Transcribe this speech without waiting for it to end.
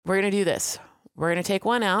we're going to do this. We're going to take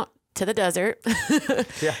one out to the desert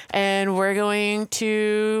and we're going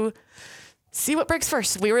to see what breaks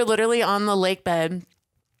first. We were literally on the lake bed.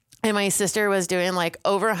 And my sister was doing like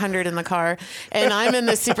over 100 in the car, and I'm in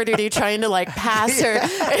the Super Duty trying to like pass her,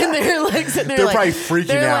 and they're like sitting there, they're like, probably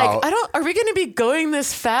freaking out. Like, are we going to be going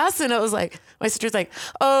this fast? And I was like, my sister's like,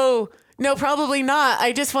 oh no, probably not.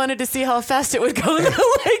 I just wanted to see how fast it would go in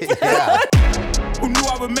the lake bed. Who knew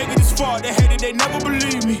I would make it this far? They hated, they never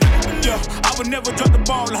believe me. Yeah, I would never drop the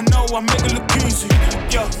ball. I know I make it look easy.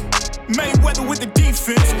 Yeah. Mayweather with the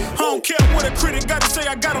defense. I don't care what a critic got to say.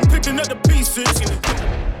 I got them picking up the pieces.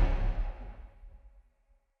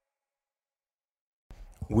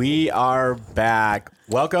 We are back.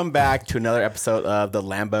 Welcome back to another episode of the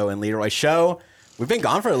Lambo and Leroy show. We've been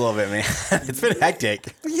gone for a little bit, man. It's been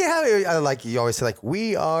hectic. Yeah, I like you always say, like,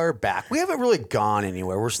 we are back. We haven't really gone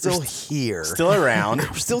anywhere. We're still here. Still around.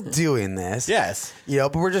 We're still doing this. Yes.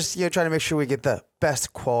 But we're just trying to make sure we get the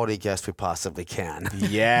best quality guest we possibly can.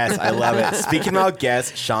 Yes, I love it. Speaking about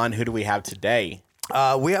guests, Sean, who do we have today?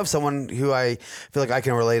 We have someone who I feel like I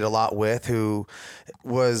can relate a lot with, who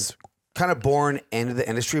was kind of born into the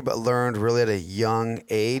industry, but learned really at a young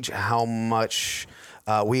age how much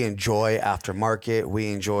we enjoy aftermarket,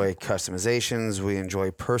 we enjoy customizations, we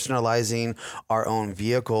enjoy personalizing our own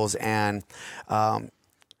vehicles. And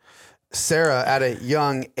Sara, at a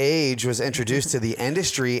young age, was introduced to the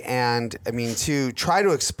industry. And I mean, to try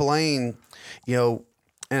to explain, in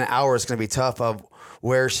an hour, it's going to be tough, of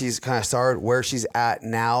where she's kind of started, where she's at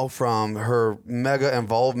now, from her mega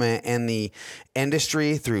involvement in the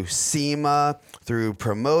industry through SEMA, through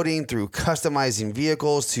promoting, through customizing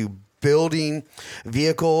vehicles, to building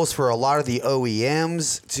vehicles for a lot of the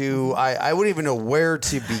OEMs, to I wouldn't even know where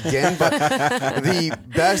to begin. But the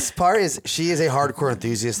best part is she is a hardcore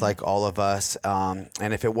enthusiast like all of us. And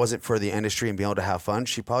if it wasn't for the industry and being able to have fun,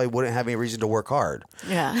 she probably wouldn't have any reason to work hard.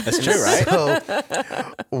 Yeah. That's true, right?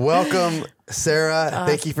 So welcome, Sara.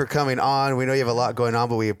 Thank you for coming on. We know you have a lot going on,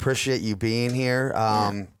 but we appreciate you being here.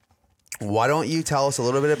 Why don't you tell us a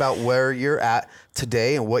little bit about where you're at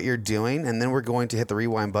today and what you're doing, and then we're going to hit the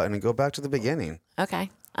rewind button and go back to the beginning.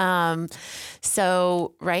 Okay.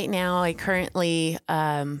 So right now I currently,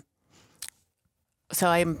 so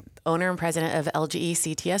I'm owner and president of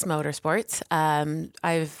LGE-CTS Motorsports.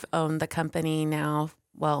 I've owned the company now.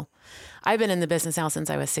 Well, I've been in the business now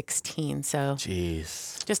since I was 16. So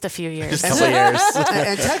Jeez. Just a few years. Just a couple years.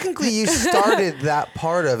 And technically you started that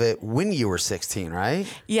part of it when you were 16, right?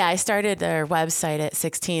 Yeah, I started their website at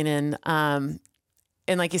 16, and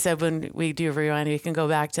like you said, when we do rewind, we can go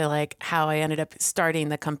back to like how I ended up starting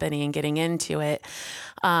the company and getting into it.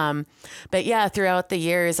 But yeah, throughout the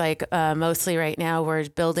years, like mostly right now, we're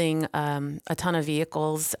building a ton of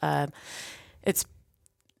vehicles. It's,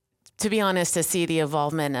 to be honest, to see the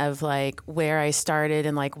involvement of like where I started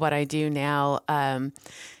and like what I do now.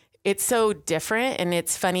 It's so different, and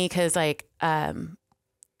it's funny because like I'm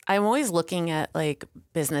always looking at like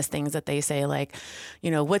business things that they say, like,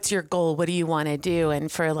 what's your goal? What do you want to do?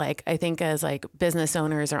 And for like, I think as like business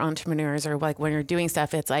owners or entrepreneurs, or like when you're doing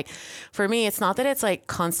stuff, it's like, for me, it's not that it's like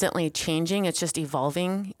constantly changing. It's just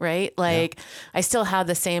evolving, right? Like I still have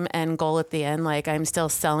the same end goal at the end. Like I'm still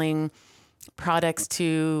selling products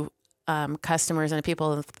to customers and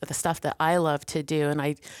people, the stuff that I love to do. And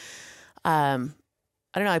I don't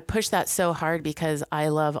know, I push that so hard because I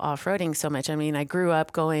love off-roading so much. I mean, I grew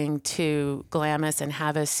up going to Glamis and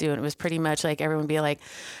Havasu, and it was pretty much like everyone would be like,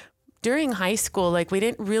 during high school, like we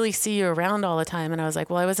didn't really see you around all the time. And I was like,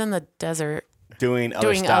 well, I was in the desert doing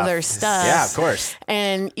other stuff. Yeah, of course.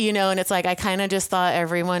 And, and it's like, I kind of just thought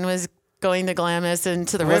everyone was going to Glamis and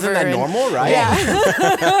to the river. Wasn't that normal, right? Yeah.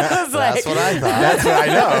 That's what I thought. That's what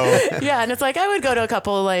I know. Yeah. And it's like, I would go to a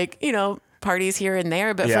couple like, parties here and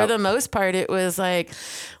there, but for the most part, it was like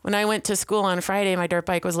when I went to school on Friday, my dirt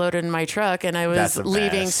bike was loaded in my truck, and I was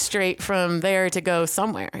leaving straight from there to go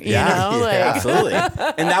somewhere. Absolutely.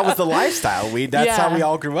 And that was the lifestyle. That's how we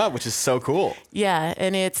all grew up, which is so cool. Yeah,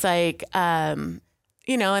 and it's like, and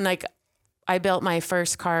like I built my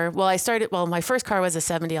first car. Well, my first car was a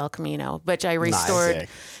 70 El Camino, which I restored. Nice.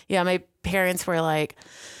 Yeah, my parents were like,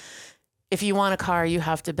 if you want a car, you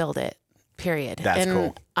have to build it. Period. That's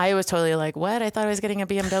cool. I was totally like, what? I thought I was getting a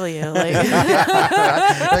BMW. Like,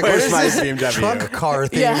 where's my BMW? Trunk car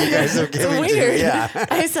thing you guys are giving weird. to? Yeah.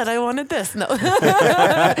 I said I wanted this. No.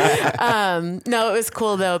 No, it was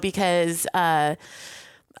cool though, because I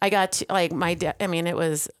got to, like, my dad. I mean, it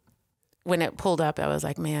was, when it pulled up, I was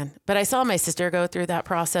like, man. But I saw my sister go through that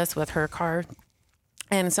process with her car.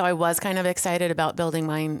 And so I was kind of excited about building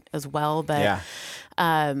mine as well. But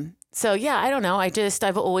So yeah, I don't know.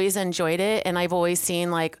 I've always enjoyed it. And I've always seen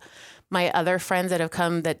like my other friends that have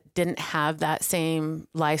come that didn't have that same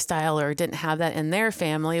lifestyle or didn't have that in their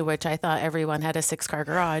family, which I thought everyone had a 6-car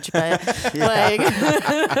garage, but like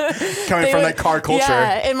Coming from that car culture.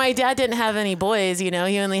 Yeah. And my dad didn't have any boys, he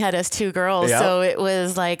only had us 2 girls. Yep. So it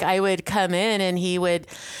was like, I would come in and he would,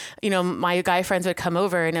 my guy friends would come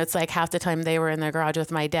over and it's like half the time they were in the garage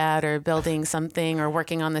with my dad or building something or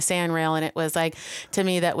working on the sand rail. And it was like, to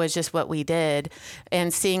me, that was just what we did.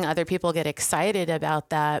 And seeing other people get excited about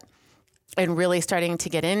that and really starting to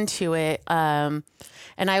get into it. And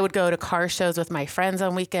I would go to car shows with my friends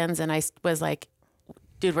on weekends. And I was like,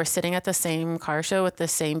 dude, we're sitting at the same car show with the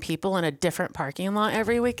same people in a different parking lot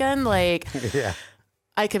every weekend. Like, Yeah.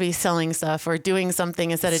 I could be selling stuff or doing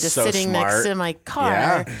something instead of just So sitting next smart. to my car.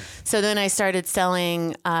 Yeah. So then I started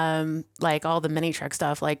selling like all the mini truck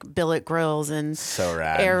stuff, like billet grills and So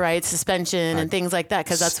rad. air ride suspension and things like that.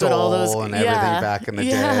 Cause that's what all those Stole and everything back in the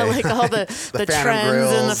yeah, day. like all the The trends Phantom and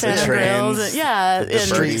the grills, the Phantom trends, grills. Yeah. The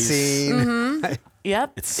street birdies. scene.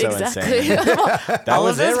 Yep. It's so exactly. insane. That All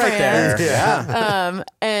was of it those right brands. there. Yeah.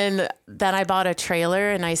 And then I bought a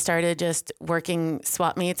trailer and I started just working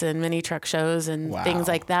swap meets and mini truck shows and Wow. things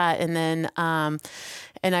like that. And then,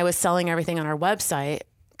 and I was selling everything on our website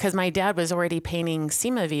because my dad was already painting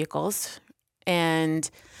SEMA vehicles and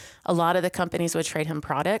a lot of the companies would trade him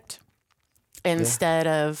product instead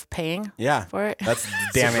of paying Yeah. for it. That's the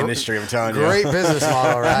damn industry, I'm telling you. Great business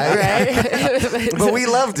model, right? Right. But we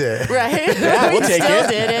loved it. Right. Yeah, we'll We take still it.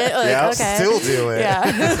 did it. Like, Yep. okay. Still do it.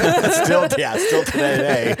 Yeah. still to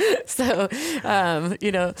today. So,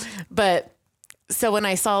 but so when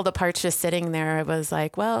I saw the parts just sitting there, I was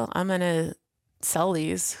like, well, I'm going to sell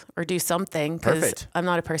these or do something because Perfect. I'm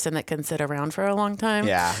not a person that can sit around for a long time.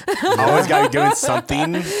 Yeah. Always got to be doing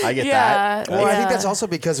something. I get that. Well, I think yeah. that's also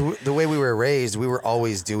because the way we were raised, we were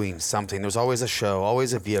always doing something. There was always a show,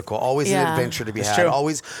 always a vehicle, always an Yeah. adventure to be had, true.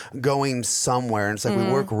 always going somewhere. And it's like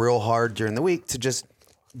we work real hard during the week to just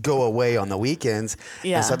go away on the weekends.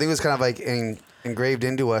 Yeah. And so I think it was kind of like engraved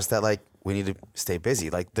into us that like we need to stay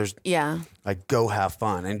busy. Like there's Yeah. like go have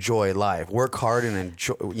fun, enjoy life, work hard and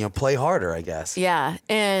enjoy, play harder, I guess. Yeah.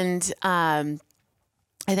 And I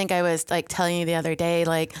think I was like telling you the other day,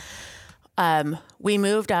 like we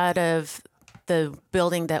moved out of the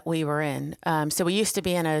building that we were in. So we used to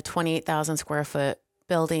be in a 28,000 square foot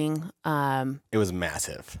building. It was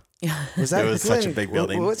massive. Was It was such a big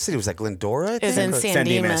building. What city was that? Glendora? I It was think? in Or- San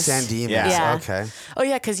Dimas. San Dimas. Yeah. Okay. Oh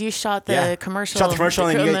yeah, because you shot the Yeah. commercial. Shot the commercial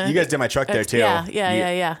and from you guys did my truck there too. Yeah. You-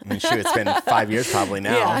 Yeah. I mean, shoot, it's been 5 years probably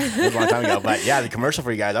now. Yeah. It was a long time ago. But yeah, the commercial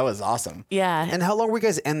for you guys, that was awesome. Yeah. And how long were you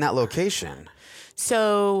guys in that location?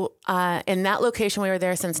 So in that location, we were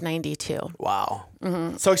there since '92. Wow.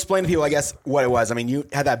 So explain to people, I guess, what it was. I mean, you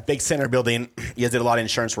had that big center building. You guys did a lot of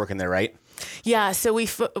insurance work in there, right? Yeah, so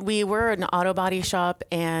we were an auto body shop,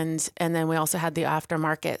 and then we also had the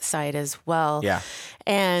aftermarket side as well. Yeah.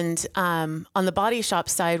 And on the body shop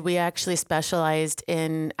side, we actually specialized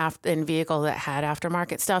in vehicles that had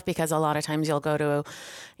aftermarket stuff because a lot of times you'll go to,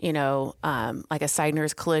 like a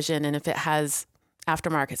Seidner's collision, and if it has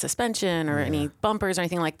aftermarket suspension or any bumpers or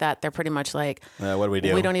anything like that, they're pretty much like, What do we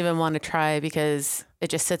do? we don't even want to try because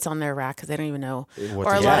it just sits on their rack because they don't even know. What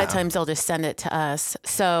Or to a do. lot Yeah. of times they'll just send it to us.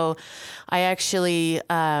 So I actually,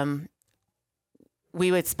 we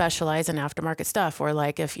would specialize in aftermarket stuff, or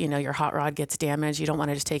like if, your hot rod gets damaged, you don't want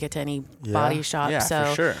to just take it to any body shop. Yeah, so,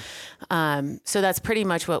 for sure. So that's pretty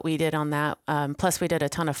much what we did on that. Plus we did a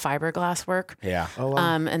ton of fiberglass work. Yeah.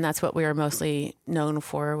 And that's what we were mostly known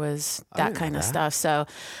for was that didn't kind know of that. stuff. So,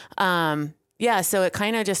 so it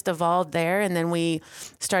kind of just evolved there. And then we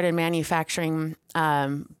started manufacturing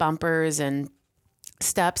bumpers and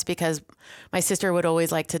steps because my sister would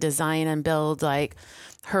always like to design and build like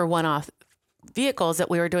her one-off vehicles that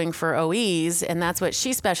we were doing for OEs. And that's what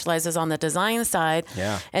she specializes on the design side.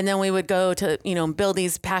 Yeah. And then we would go to, build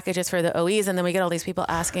these packages for the OEs. And then we get all these people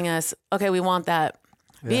asking us, okay, we want that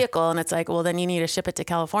vehicle. And it's like, well, then you need to ship it to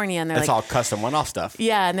California. And they're That's like, all custom one-off stuff.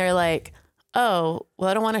 yeah. And they're like, oh, well,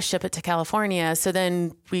 I don't want to ship it to California. So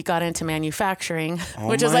then we got into manufacturing,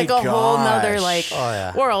 which is my like a whole nother gosh.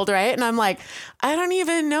 like world, right? And I'm like, I don't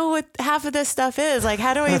even know what half of this stuff is. Like,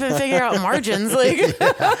 how do I even figure out margins? Like,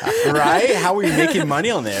 Right? How are you making money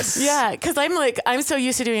on this? yeah, because I'm so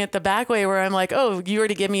used to doing it the back way where I'm like, oh, you were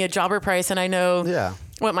to give me a jobber price and I know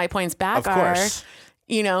what my points back Of course.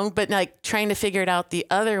 are. But like trying to figure it out the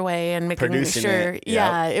other way and making Producing sure, it,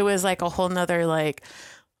 yeah, it was like a whole nother like,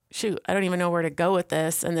 shoot, I don't even know where to go with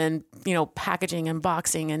this. And then, packaging and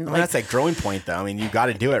boxing and Well, that's that growing point, though. I mean, you got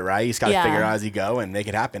to do it, right? You just got to Yeah. figure it out as you go and make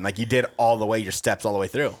it happen. Like you did all the way, your steps all the way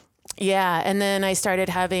through. Yeah. And then I started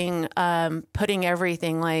having, putting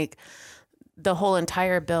everything like the whole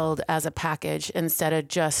entire build as a package instead of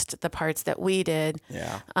just the parts that we did.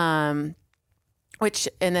 Yeah. And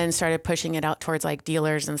then started pushing it out towards like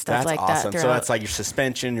dealers and stuff That's like awesome. that. So that's like your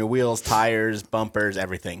suspension, your wheels, tires, bumpers,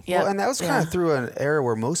 everything. Yep. Well, and that was kind of through an era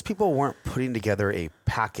where most people weren't putting together a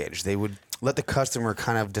package. They would let the customer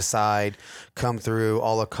kind of decide, come through, a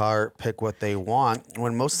la carte, pick what they want.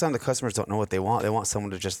 When most of the time the customers don't know what they want. They want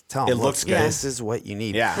someone to just tell them, It looks good. This is what you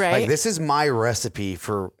need. Yeah. Right. Like, this is my recipe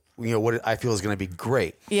for, what I feel is going to be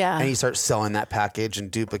great. Yeah. And you start selling that package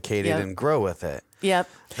and duplicate it and grow with it. Yep.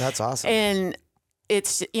 That's awesome. And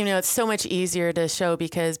it's, it's so much easier to show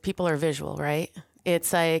because people are visual, right?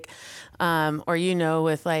 It's like, or,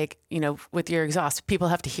 with like, with your exhaust, people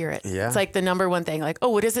have to hear it. Yeah. It's like the number one thing, like, oh,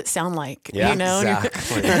 what does it sound like? Yeah,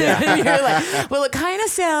 exactly. You're like, well, it kind of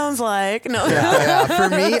sounds like, no. Yeah. For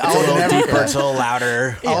me, A little deeper, it's a little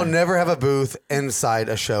louder. I'll never have a booth inside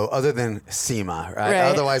a show other than SEMA, right?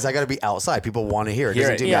 Otherwise, I got to be outside. People want to hear it. It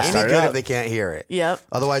doesn't do me any good if they can't hear it. Yep.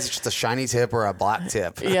 Otherwise, it's just a shiny tip or a black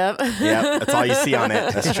tip. Yep. Yeah, that's all you see on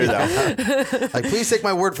it. That's true, though. Like, please take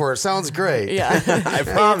my word for it. Sounds great. Yeah. I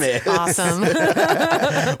promise. Awesome.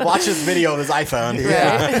 Watch this video on his iPhone.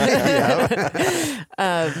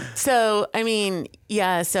 So,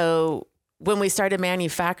 so when we started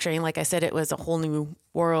manufacturing, like I said, it was a whole new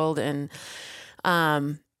world. And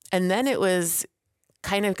then it was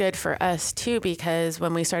kind of good for us too, because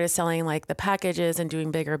when we started selling like the packages and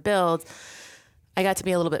doing bigger builds, I got to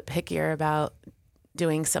be a little bit pickier about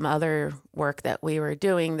doing some other work that we were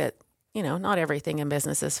doing that, not everything in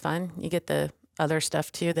business is fun. You get the other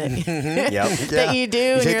stuff too that that you do.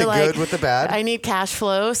 You and take you're the like, good with the bad. I need cash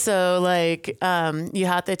flow. So like, you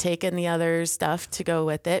have to take in the other stuff to go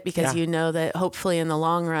with it because you know that hopefully in the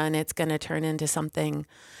long run, it's going to turn into something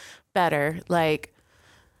better. Like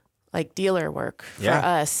dealer work for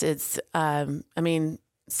us. It's,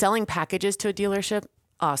 selling packages to a dealership,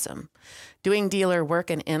 awesome. Doing dealer work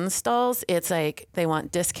and installs, it's like they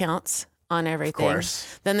want discounts on everything. Of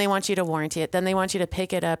course. Then they want you to warranty it. Then they want you to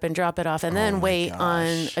pick it up and drop it off and then wait on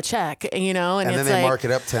a check, and then it's they like, mark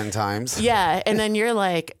it up 10 times. Yeah. And then you're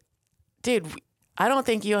like, dude, I don't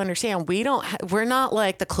think you understand. We're not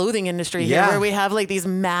like the clothing industry here where we have like these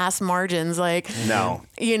mass margins. Like, No.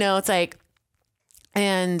 It's like,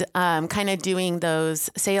 and kind of doing those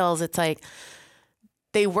sales, it's like,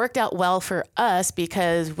 they worked out well for us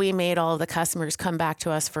because we made all of the customers come back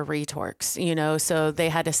to us for retorques, so they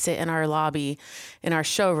had to sit in our lobby in our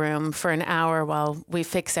showroom for an hour while we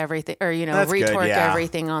fix everything or, retorque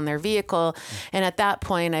everything on their vehicle. And at that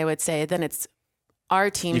point, I would say then it's our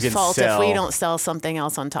team's fault if we don't sell something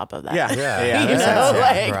else on top of that.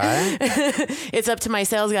 Right? It's up to my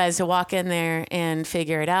sales guys to walk in there and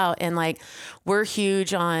figure it out. And like, we're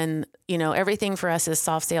huge on, everything for us is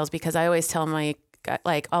soft sales because I always tell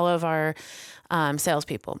all of our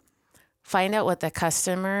salespeople, find out what the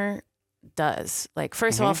customer does. Like,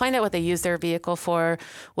 first of all, find out what they use their vehicle for,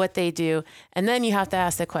 what they do. And then you have to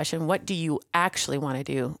ask the question, what do you actually want to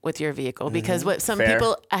do with your vehicle? Because what some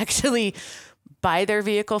people actually buy their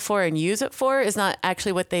vehicle for and use it for is not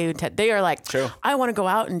actually what they intend. They are like, I want to go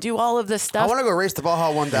out and do all of this stuff. I want to go race the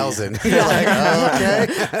Baja 1000. You're like, okay.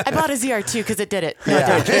 I bought a ZR2 because it did it.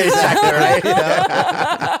 Exactly right.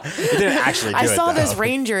 It didn't actually do I it, saw though. this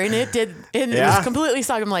Ranger and it did. And it was completely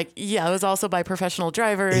stock. I'm like, it was also by professional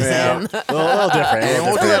drivers. And a little different. And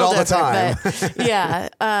we'll do that all the time.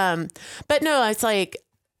 But, but no, it's like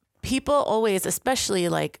people always, especially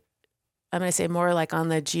like, I'm going to say more like on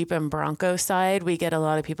the Jeep and Bronco side, we get a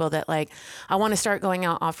lot of people that like, I want to start going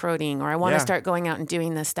out off-roading or I want to start going out and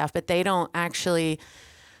doing this stuff, but they don't actually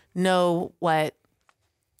know what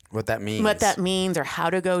that means or how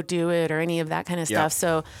to go do it or any of that kind of stuff.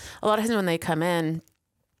 So a lot of times when they come in,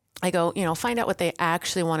 I go, find out what they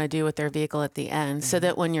actually want to do with their vehicle at the end so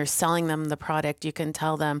that when you're selling them the product, you can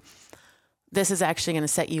tell them, this is actually going to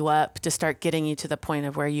set you up to start getting you to the point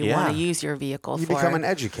of where you want to use your vehicle You become an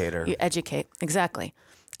educator. You educate. Exactly.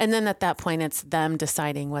 And then at that point, it's them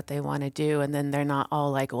deciding what they want to do. And then they're not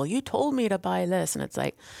all like, well, you told me to buy this. And it's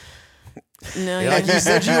like, no. Like you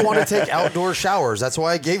said, you want to take outdoor showers. That's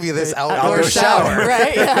why I gave you this outdoor shower.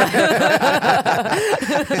 Right?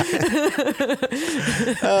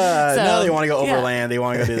 Now they want to go overland. They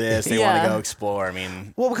want to go do this. They want to go explore.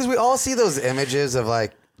 Well, because we all see those images of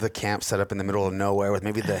like the camp set up in the middle of nowhere with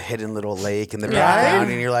maybe the hidden little lake in the background,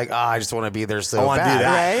 and you're like, oh, I just want to be there so wanna bad. do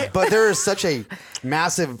that. Right? But there is such a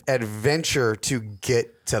massive adventure to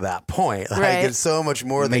get to that point. Like Right. it's so much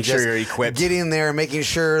more than Make sure just you're equipped. getting there, making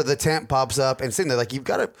sure the tent pops up and sitting there. Like you've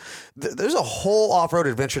got to, there's a whole off-road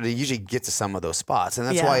adventure to usually get to some of those spots. And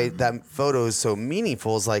that's Yeah. why that photo is so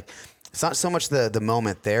meaningful. Is like, it's not so much the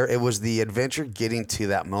moment there. It was the adventure getting to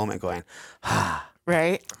that moment going,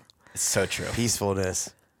 Right. It's so true.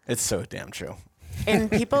 peacefulness. It's so damn true. And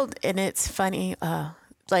people, and it's funny,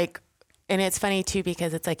 and it's funny too,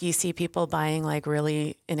 because it's like you see people buying like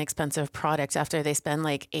really inexpensive products after they spend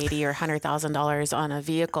like $80,000 or $100,000 on a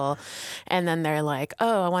vehicle. And then they're like,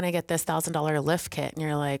 oh, I want to get this $1,000 lift kit. And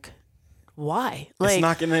you're like, why? Like,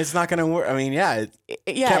 It's not gonna work. I mean, yeah.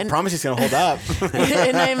 Can't and, promise it's gonna hold up.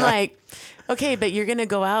 and I'm like, okay, but you're going to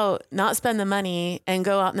go out, not spend the money, and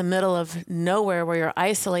go out in the middle of nowhere where you're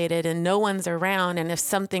isolated and no one's around. And if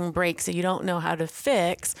something breaks that you don't know how to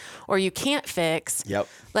fix or you can't fix, Yep.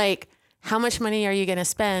 like, how much money are you going to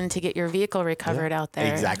spend to get your vehicle recovered out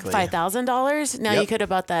there? Exactly. $5,000? Now Yep. you could have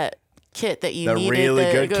bought that kit that you The needed. really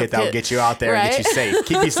good kit that'll get you out there and get you safe.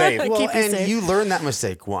 Keep you safe. Keep Well, you and safe. you learn that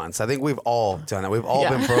mistake once. I think we've all done that. We've all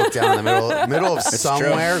been broke down in the middle of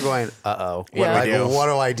somewhere going, uh-oh. Yeah. What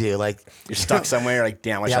do I do? Like, You're stuck somewhere. You're like,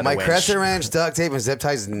 damn, I yeah, shot my the winch. crescent wrench, duct tape, and zip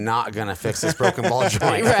tie is not going to fix this broken ball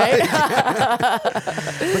joint. Right?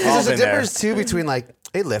 Because there's a been there. difference, too, between like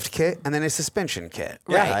a lift kit and then a suspension kit.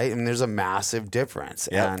 Right. Right? And there's a massive difference.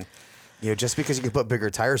 Yep. And, just because you can put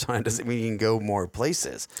bigger tires on it doesn't mean you can go more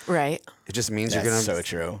places. Right. It just means That's you're going to, so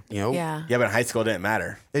true. Yeah. Yeah, but in high school it didn't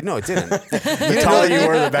matter. No, it didn't. The taller you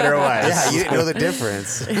were, the better it was. Yeah, you didn't know the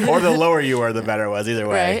difference. Or the lower you were, the better it was. Either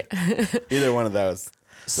way. Right. Either one of those.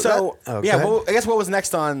 So, go yeah, ahead. well, I guess what was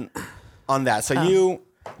next on that? So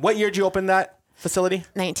what year did you open that facility?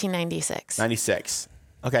 1996. 96.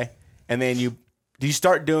 Okay. And then did you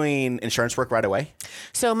start doing insurance work right away?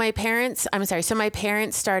 So my parents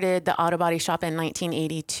started the auto body shop in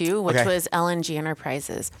 1982, which Okay. was LNG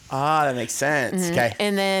Enterprises. Ah, that makes sense. Okay.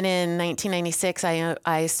 And then in 1996,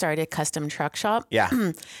 I started Custom Truck Shop. Yeah.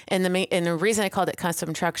 And the reason I called it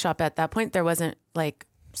Custom Truck Shop at that point, there wasn't like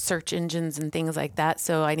search engines and things like that.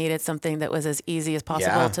 So I needed something that was as easy as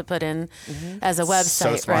possible Yeah. to put in as a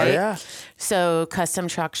website, smart. right? Yeah. So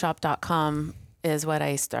customtruckshop.com is what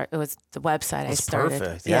I started. It was the website I started.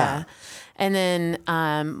 perfect. Yeah. And then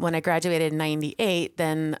when I graduated in 98,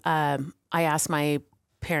 then I asked my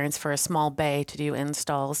parents for a small bay to do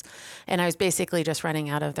installs. And I was basically just running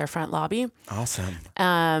out of their front lobby. Awesome.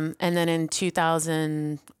 And then in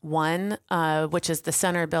 2001, which is the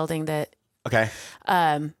center building that, Okay.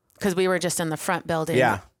 because we were just in the front building.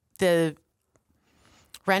 Yeah. The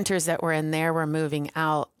renters that were in there were moving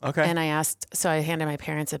out. Okay. And I handed my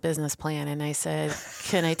parents a business plan and I said,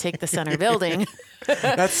 can I take the center building?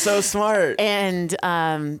 That's so smart. And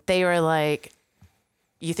they were like,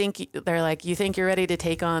 you think you're ready to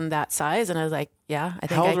take on that size? And I was like, yeah, I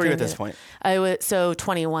think How I old were you can at this do it." point? I was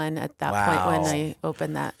 21 at that point when Wow. I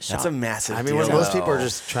opened that shop. That's a massive I mean, deal. when most though. people are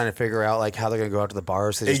just trying to figure out like how they're going to go out to the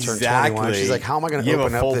bars, they just turn Exactly. 21. She's like, how am I going to You have a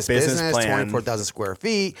open up full this business business? plan. 24,000 square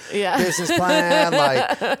feet. Yeah. Business plan.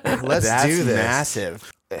 Like, let's That's do this.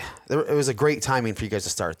 massive. It was a great timing for you guys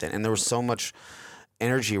to start then, and there was so much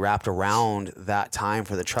energy wrapped around that time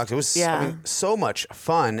for the trucks. It was so much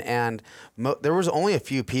fun, and there was only a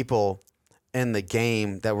few people in the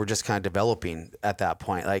game that were just kind of developing at that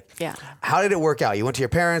point. Like, Yeah. how did it work out? You went to your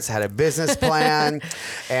parents, had a business plan,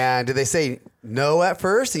 and did they say no at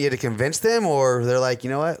first and you had to convince them, or they're like, you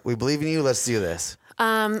know what, we believe in you, let's do this?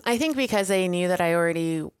 I think because they knew that I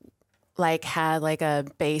already had like a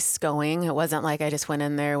base going. It wasn't like I just went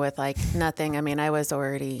in there with like nothing. I mean, I was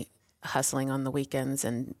already hustling on the weekends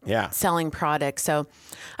and selling products. So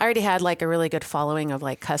I already had like a really good following of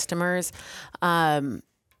like customers.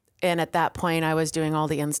 And at that point I was doing all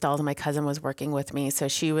the installs and my cousin was working with me. So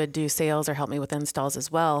she would do sales or help me with installs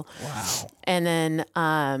as well. Wow. And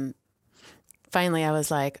then, finally I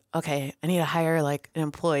was like, okay, I need to hire like an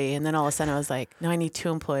employee. And then all of a sudden I was like, no, I need 2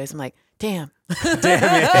 employees. I'm like, damn. You're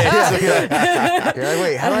like,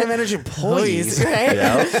 wait, how do I manage employees? Right?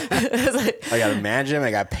 I got to manage them.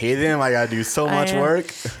 I got to pay them. I got to do so much work.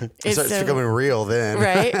 It starts becoming real then.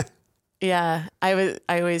 Right. Yeah. I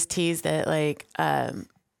always teased that like, I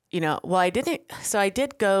didn't, so I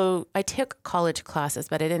took college classes,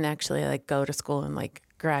 but I didn't actually like go to school and like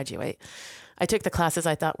graduate. I took the classes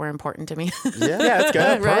I thought were important to me. Yeah, that's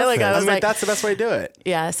good. Right? Like I was like, that's the best way to do it.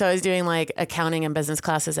 yeah. So I was doing like accounting and business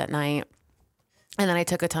classes at night. And then I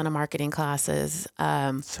took a ton of marketing classes.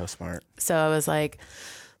 So smart. So I was like,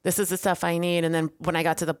 this is the stuff I need. And then when I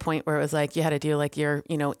got to the point where it was like, you had to do like your,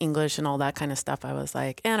 English and all that kind of stuff, I was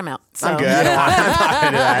like, and I'm out. So, I'm good. I'm not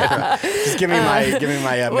into that. Just give me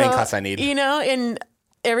my main class I need. And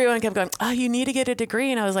everyone kept going, oh, you need to get a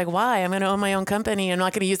degree. And I was like, why? I'm going to own my own company. I'm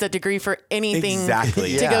not going to use that degree for anything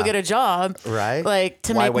to go get a job. Right. Like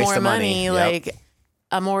to Why make waste more the money. Yep. Like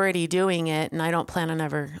I'm already doing it and I don't plan on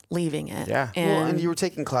ever leaving it. Yeah. And you were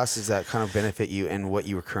taking classes that kind of benefit you in what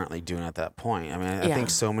you were currently doing at that point. I mean, I think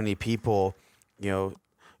so many people,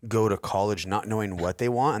 go to college not knowing what they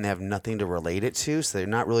want and they have nothing to relate it to. So they're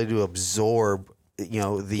not really to absorb,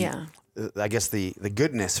 I guess the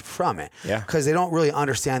goodness from it. Yeah. Because they don't really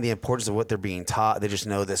understand the importance of what they're being taught. They just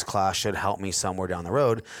know this class should help me somewhere down the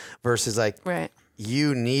road versus like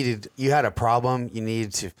you had a problem, you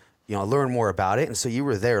needed to learn more about it. And so you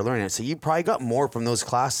were there learning it. So you probably got more from those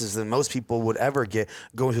classes than most people would ever get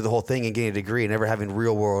going through the whole thing and getting a degree and never having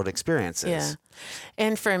real world experiences. Yeah.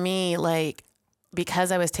 And for me, like,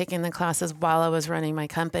 because I was taking the classes while I was running my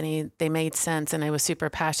company, they made sense. And I was super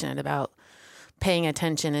passionate about paying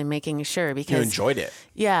attention and making sure because you enjoyed it.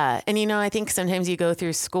 Yeah. And, I think sometimes you go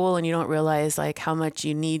through school and you don't realize like how much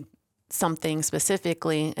you need something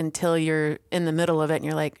specifically until you're in the middle of it and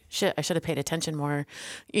you're like, shit, I should have paid attention more,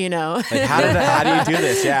 Like how do you do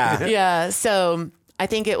this? Yeah. Yeah. So I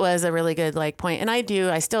think it was a really good like point. And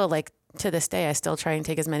I still like to this day, I still try and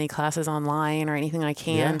take as many classes online or anything I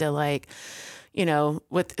can to like,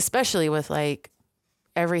 especially with like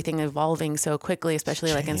everything evolving so quickly,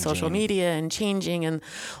 especially like in social media and changing and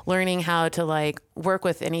learning how to like work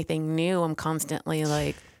with anything new. I'm constantly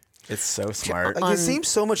like, it's so smart. It seems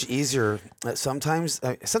so much easier. Sometimes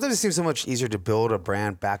it seems so much easier to build a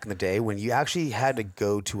brand back in the day when you actually had to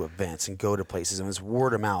go to events and go to places and it was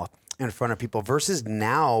word of mouth in front of people versus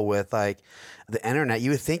now with like the internet.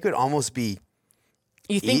 You would think it would almost be.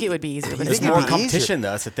 You think it would be easier, but there's more competition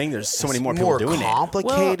though. That's the thing. There's so many more people doing it. More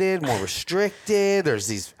complicated, more restricted. There's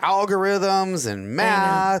these algorithms and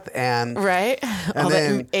math and right. All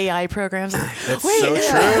the AI programs. That's so true.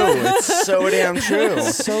 It's so damn true.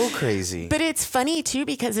 It's so crazy. But it's funny too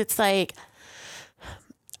because it's like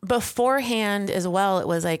beforehand as well. It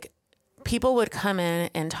was like people would come in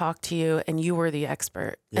and talk to you, and you were the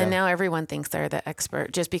expert. Yeah. And now everyone thinks they're the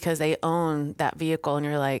expert just because they own that vehicle, and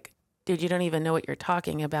you're like, dude, you don't even know what you're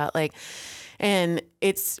talking about. Like, and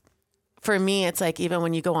it's, for me, it's like, even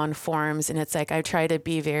when you go on forums and it's like, I try to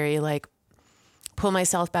be very like, pull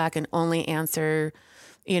myself back and only answer,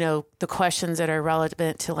 the questions that are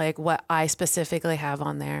relevant to like what I specifically have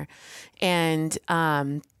on there. And,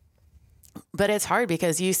 but it's hard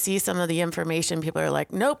because you see some of the information, people are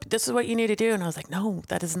like, nope, this is what you need to do. And I was like, no,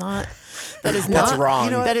 that is not, that's wrong.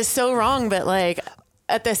 That is so wrong. But like,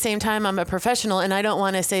 at the same time, I'm a professional and I don't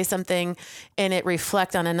want to say something and it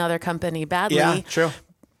reflect on another company badly. Yeah, true.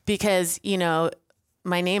 Because,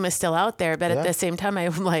 my name is still out there, but at the same time,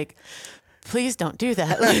 I'm like, please don't do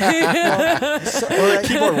that.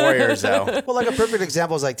 Keyboard warriors, though. Well, like a perfect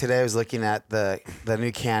example is like today I was looking at the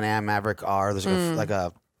new Can-Am Maverick R. There's like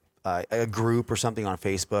a group or something on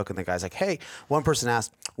Facebook, and the guy's like, hey, one person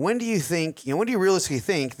asked, when do you realistically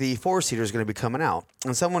think the 4-seater is going to be coming out?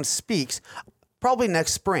 And someone speaks, probably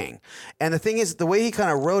next spring. And the thing is, the way he kind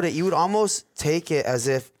of wrote it, you would almost take it as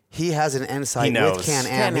if he has an insight with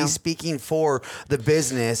Can-Am. He's speaking for the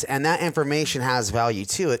business, and that information has value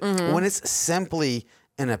to it when it's simply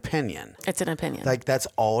an opinion. It's an opinion. Like, that's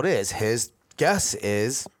all it is. His guess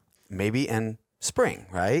is maybe in spring,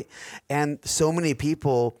 right? And so many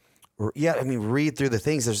people... read through the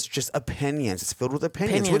things. There's just opinions. It's filled with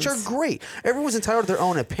opinions, which are great. Everyone's entitled to their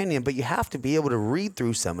own opinion, but you have to be able to read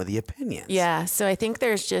through some of the opinions. Yeah. So I think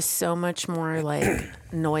there's just so much more like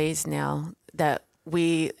noise now that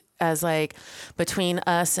we, as like between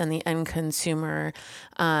us and the end consumer,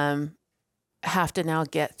 have to now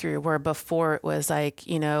get through. Where before it was like,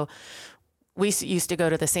 we used to go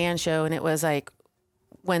to the sand show and it was like,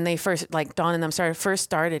 when they first, like Dawn and them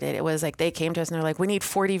started it, it was like they came to us and they're like, we need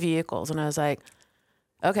 40 vehicles. And I was like,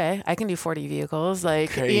 okay, I can do 40 vehicles.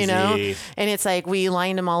 Like, Crazy. And it's like, we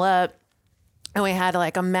lined them all up and we had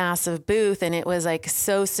like a massive booth and it was like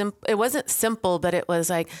so simple. It wasn't simple, but it was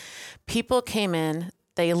like people came in,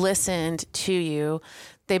 they listened to you,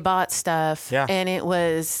 they bought stuff and it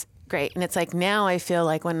was great. And it's like, now I feel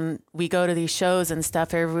like when we go to these shows and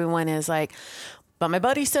stuff, everyone is like, but my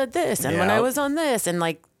buddy said this, and when I was on this, and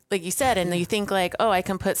like you said, and you think like, oh, I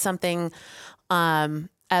can put something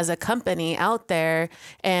as a company out there,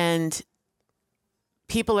 and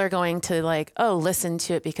people are going to like, oh, listen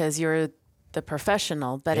to it because you're the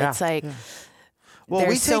professional. But it's like, Well,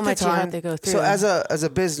 there's so much you have to go through. So as a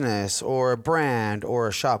business or a brand or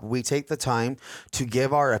a shop, we take the time to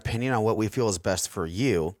give our opinion on what we feel is best for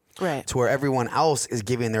you. Right. To where everyone else is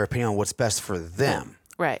giving their opinion on what's best for them.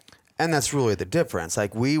 Right. And that's really the difference.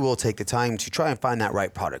 Like, we will take the time to try and find that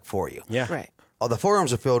right product for you. Yeah. Right. All the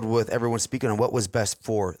forums are filled with everyone speaking on what was best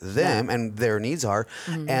for them and their needs are.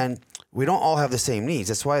 And we don't all have the same needs.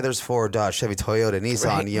 That's why there's Ford, Dodge, Chevy, Toyota,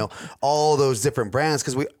 Nissan, you know, all those different brands,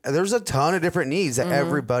 because there's a ton of different needs that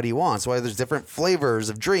everybody wants. Why there's different flavors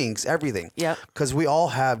of drinks, everything. Yep. Because we all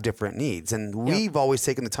have different needs. And we've always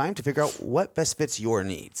taken the time to figure out what best fits your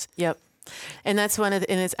needs. Yep. And that's and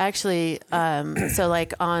it's actually, so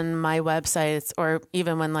like on my websites, or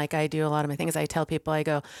even when like I do a lot of my things, I tell people, I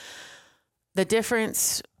go, the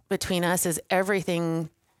difference between us is everything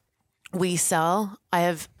we sell, I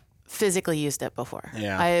have physically used it before.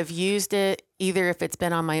 Yeah. I have used it either if it's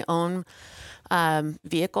been on my own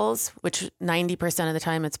vehicles, which 90% of the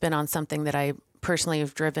time it's been on something that I personally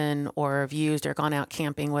have driven or have used or gone out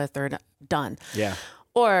camping with or done. Yeah.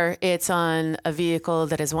 Or it's on a vehicle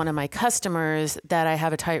that is one of my customers that I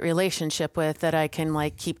have a tight relationship with, that I can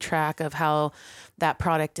like keep track of how that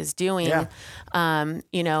product is doing. Yeah.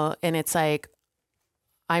 You know, and it's like,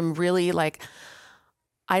 I'm really like,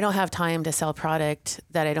 I don't have time to sell product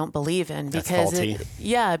that I don't believe in, because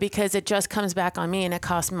because it just comes back on me, and it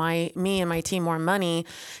costs me and my team more money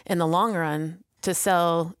in the long run to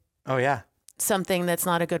sell something that's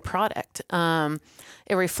not a good product.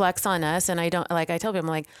 It reflects on us. And I don't, like I tell people,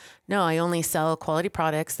 I'm like, no, I only sell quality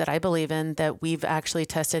products that I believe in, that we've actually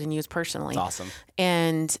tested and used personally. That's awesome.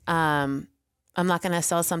 And I'm not going to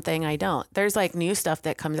sell something I don't. There's like new stuff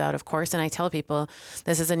that comes out, of course. And I tell people,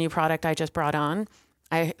 this is a new product I just brought on.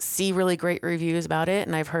 I see really great reviews about it,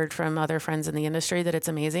 and I've heard from other friends in the industry that it's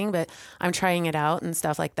amazing, but I'm trying it out and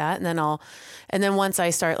stuff like that. And then once I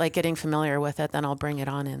start like getting familiar with it, then I'll bring it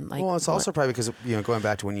on. And like, well, it's also probably because, you know, going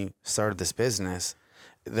back to when you started this business,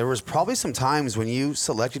 there was probably some times when you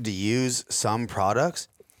selected to use some products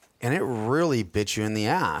and it really bit you in the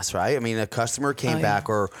ass, right? I mean, a customer came back,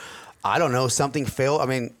 or I don't know, something failed. I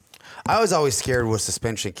mean, I was always scared with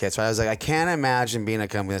suspension kits, right? I was like, I can't imagine being a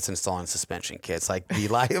company that's installing suspension kits. Like, the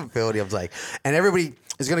liability of like, and everybody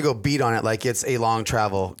is going to go beat on it like it's a long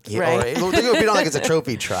travel, right? Or they're going to beat on like it's a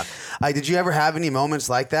trophy truck. Like, did you ever have any moments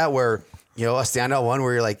like that where, you know, a standout one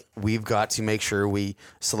where you're like, we've got to make sure we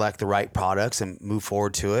select the right products and move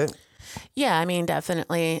forward to it? Yeah, I mean,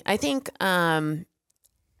 definitely. I think,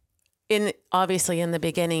 obviously in the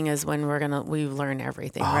beginning is when we learn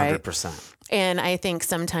everything, 100%. Right? 100%. And I think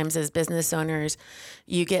sometimes as business owners,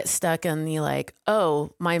 you get stuck in the like,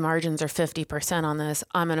 oh, my margins are 50% on this,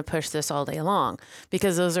 I'm going to push this all day long,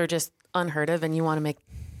 because those are just unheard of, and you want to make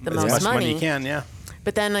the most much money you can. Yeah.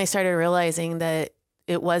 But then I started realizing that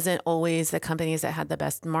it wasn't always the companies that had the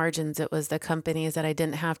best margins. It was the companies that I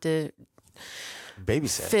didn't have to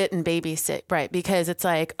babysit. Right. Because it's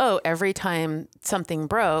like, oh, every time something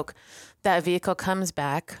broke, that vehicle comes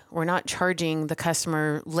back. We're not charging the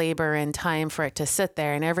customer labor and time for it to sit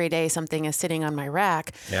there. And every day something is sitting on my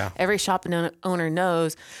rack. Yeah. Every shop owner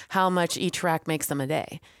knows how much each rack makes them a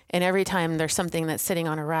day. And every time there's something that's sitting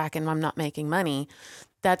on a rack and I'm not making money,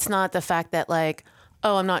 that's not the fact that like,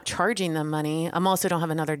 oh, I'm not charging them money. I'm also don't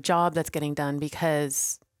have another job that's getting done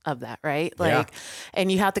because of that. Right. Like,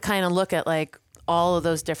 and you have to kind of look at like all of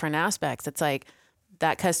those different aspects. It's like,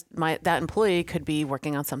 that employee could be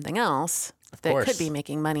working on something else that could be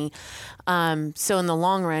making money. So in the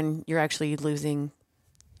long run, you're actually losing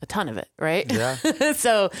a ton of it, right? Yeah.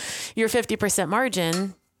 So your 50%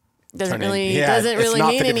 margin doesn't really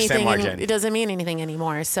mean anything. It doesn't mean anything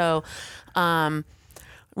anymore. So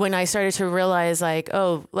when I started to realize like,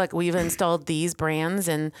 oh, look, we've installed these brands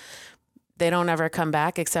and they don't ever come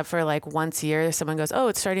back except for like once a year. Someone goes, oh,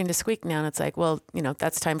 it's starting to squeak now. And it's like, well, you know,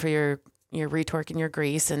 that's time for your retorque and your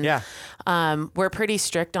grease. And we're pretty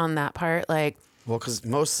strict on that part. Like, well, because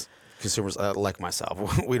most consumers, like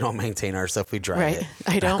myself, we don't maintain our stuff. We drive it.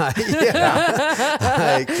 I don't. I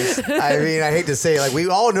mean, I hate to say it, like, we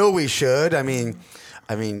all know we should. I mean,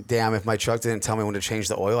 damn, if my truck didn't tell me when to change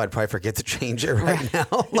the oil, I'd probably forget to change it right now.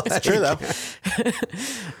 It's true, though.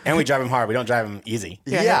 And we drive them hard. We don't drive them easy.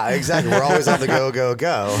 Yeah, exactly. We're always on the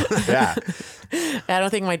go. Yeah. I don't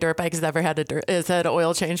think my dirt bike has ever had it's had an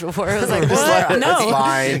oil change before. I was like, what? No, it's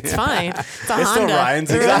fine. It's fine. It's a It still Honda.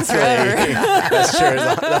 runs. It runs Exactly. forever. That's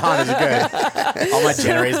true. The Honda's good. All my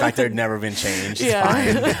generators back there have never been changed. It's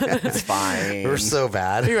fine. It's fine. We're so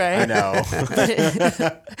bad. Right. I know.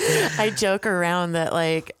 I joke around that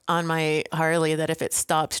like on my Harley that if it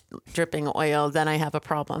stops dripping oil, then I have a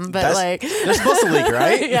problem. But They're supposed to leak,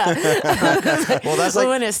 right? yeah. Well, that's But like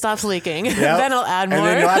when it stops leaking, Yep. then I'll add more. And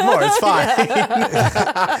then you'll add more. It's fine.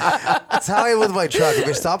 that's how I am with my truck. If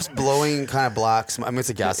it stops blowing kind of black smoke, I mean, it's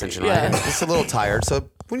a gas engine, right? Yeah. And it's a little tired. So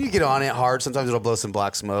when you get on it hard, sometimes it'll blow some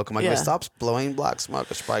black smoke. I'm like, if Yeah. it stops blowing black smoke,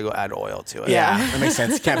 I should probably go add oil to it. Yeah. That makes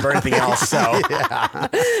sense. Can't burn anything else. So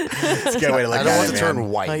it's a good way to look I at it. don't want to man. turn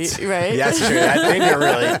white. Right. Yeah, that's true. I think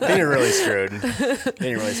you're really screwed.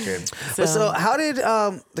 You're really screwed. So how did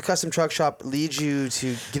the custom truck shop lead you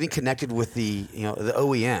to getting connected with the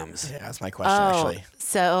OEMs? Yeah, that's my question actually.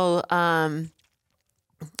 So,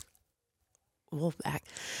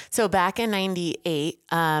 back in '98,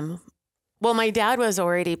 well, my dad was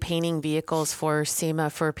already painting vehicles for SEMA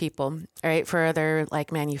for people, right? For other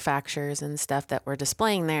like manufacturers and stuff that were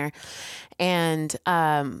displaying there. And,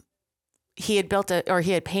 he had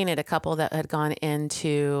painted a couple that had gone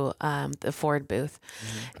into, the Ford booth.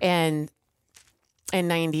 Mm-hmm. And in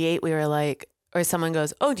 '98, we were like, or someone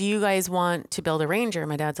goes, "Oh, do you guys want to build a Ranger?"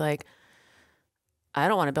 My dad's like, "I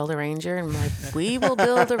don't want to build a Ranger." And I'm like, "We will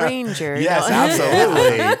build a Ranger." Yes,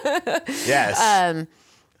 absolutely. Yes.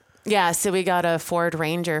 Yeah, so we got a Ford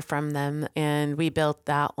Ranger from them and we built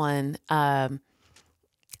that one. And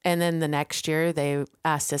then the next year they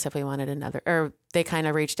asked us if we wanted another, or they kind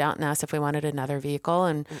of reached out and asked if we wanted another vehicle.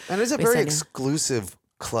 And it's a we very said, exclusive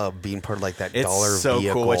club being part of like that It's dollar so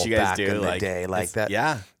vehicle cool what you guys back do. in the Like, day. Like it's- that.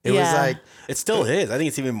 Yeah. It was Yeah. like, It still is. I think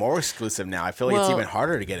it's even more exclusive now. I feel like it's Well, even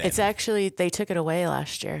harder to get in. It's actually, they took it away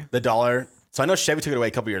last year. The dollar. So I know Chevy took it away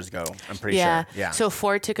a couple years ago. I'm pretty sure. Yeah. So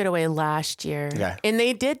Ford took it away last year. Okay. And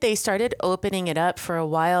they started opening it up for a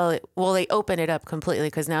while. Well, they opened it up completely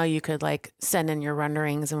because now you could like send in your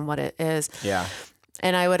renderings and what it is. Yeah.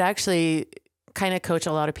 And I would actually kind of coach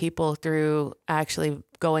a lot of people through actually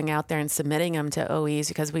going out there and submitting them to OEs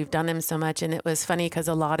because we've done them so much. And it was funny because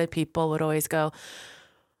a lot of people would always go,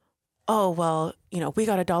 "Oh, well, we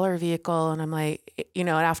got a dollar vehicle." And I'm like,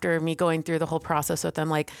 after me going through the whole process with them,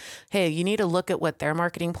 like, "Hey, you need to look at what their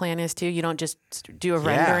marketing plan is too. You don't just do a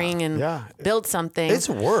rendering and build something." it's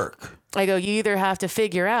work. I go, you either have to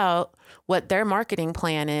figure out what their marketing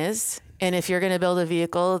plan is. And if you're going to build a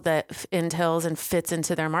vehicle that entails and fits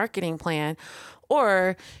into their marketing plan,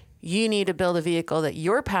 or you need to build a vehicle that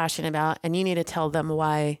you're passionate about and you need to tell them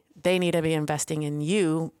why they need to be investing in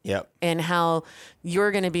you and how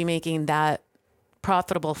you're going to be making that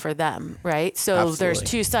profitable for them, right? So there's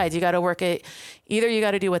two sides. You got to work it. Either you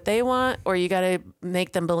got to do what they want or you got to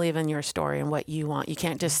make them believe in your story and what you want. You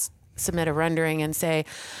can't just submit a rendering and say,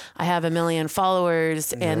 "I have 1 million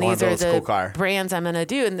followers and these are the brands I'm going to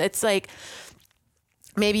do." And it's like,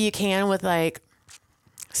 maybe you can with like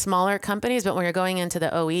smaller companies, but when you're going into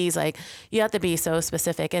the OEs, like you have to be so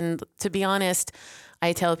specific. And to be honest,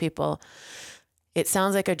 I tell people, it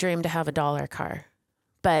sounds like a dream to have a dollar car,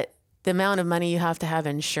 but the amount of money you have to have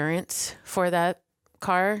insurance for that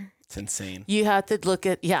car, It's insane. you have to look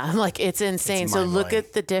at, I'm like, it's insane. It's So look mind-blowing.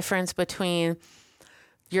 at the difference between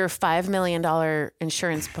your $5 million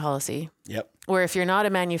insurance policy, Yep. where if you're not a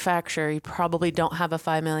manufacturer, you probably don't have a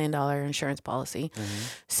 $5 million insurance policy. Mm-hmm.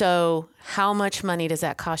 So how much money does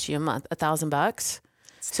that cost you a month? $1,000?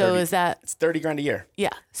 So is that... It's $30,000 a year. Yeah.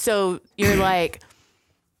 So you're like,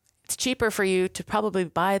 it's cheaper for you to probably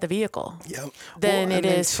buy the vehicle than it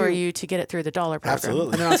is for you to get it through the dollar program.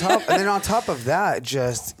 Absolutely. And then on top of that,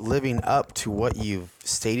 just living up to what you've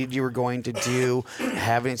stated you were going to do,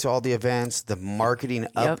 having it to all the events, the marketing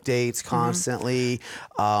updates constantly.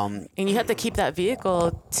 And you have to keep that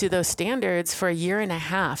vehicle to those standards for a year and a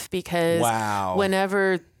half because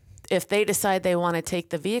if they decide they want to take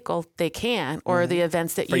the vehicle, they can, or the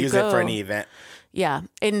events that you use go. it for any event. Yeah.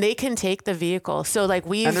 And they can take the vehicle. So like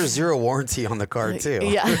And there's zero warranty on the car too.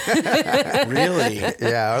 Yeah. Really?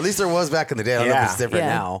 Yeah, or at least there was back in the day. I don't know if it's different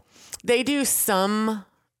now. They do some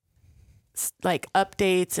like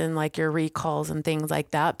updates and like your recalls and things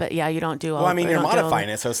like that. But yeah, you don't do all. Well, I mean, you're modifying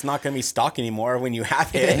it, so it's not going to be stock anymore when you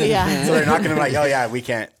have it. Yeah. So they're not going to be like, "Oh yeah, we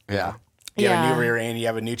can't." Yeah. You have a new rear end, you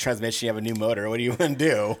have a new transmission, you have a new motor. What do you want to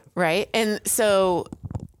do? Right. And so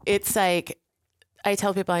it's like, I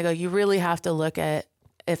tell people, I go, you really have to look at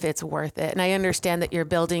if it's worth it. And I understand that you're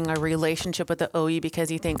building a relationship with the OE because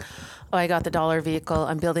you think, "Oh, I got the dollar vehicle.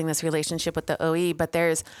 I'm building this relationship with the OE." But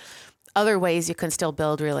there's other ways you can still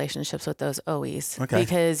build relationships with those OEs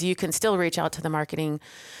because you can still reach out to the marketing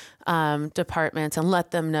departments and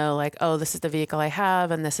let them know like, oh, this is the vehicle I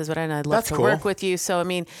have and this is what I'd love to work with you. So, I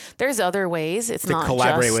mean, there's other ways. It's to not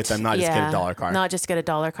collaborate just, with them, not just get a dollar car. Not just get a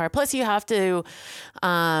dollar car. Plus you have to,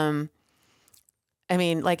 I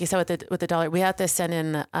mean, like you said with the dollar, we have to send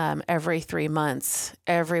in every 3 months,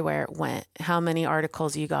 everywhere it went, how many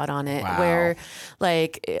articles you got on it, where,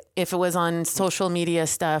 like, if it was on social media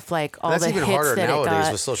stuff, like all the hits that it got. That's even harder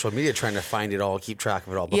nowadays with social media, trying to find it all, keep track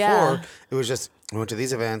of it all. Before, it was just, we went to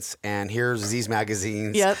these events and here's these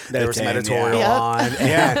magazines. There was some editorial on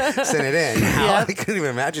and send it in. Now I couldn't even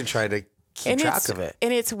imagine trying to keep track of it.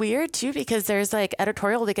 And it's weird too, because there's like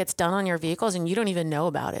editorial that gets done on your vehicles and you don't even know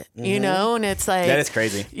about it, you know? And it's like, that is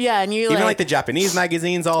crazy. Yeah. And you even like the Japanese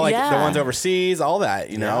magazines, all like the ones overseas, all that,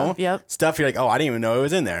 you know, stuff. You're like, oh, I didn't even know it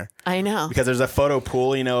was in there. I know. Because there's a photo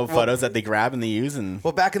pool, you know, photos that they grab and they use. And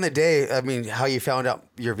well, back in the day, I mean, how you found out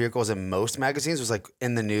your vehicle was in most magazines was like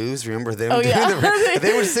in the news. Remember them?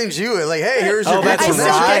 They would send you like, hey, here's your vehicle. I still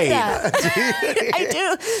get that. I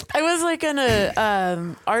do. I was like in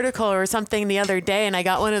a article or something the other day and I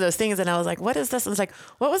got one of those things and I was like, what is this? And it's like,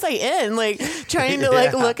 what was I in? Like trying to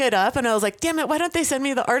like look it up. And I was like, damn it, why don't they send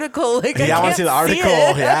me the article? Like, I want to see the article.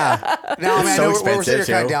 Yeah. Now, I mean, so we're sitting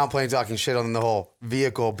here kind of downplaying, talking shit on the whole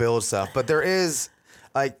vehicle build stuff, but there is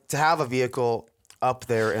like to have a vehicle up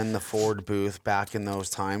there in the Ford booth back in those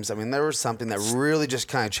times. I mean, there was something that really just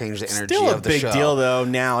kind of changed the energy of the show. Still a big deal though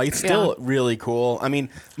now. It's still really cool. I mean,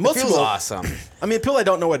 most it feels people awesome. I mean, people that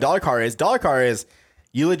don't know what dollar car is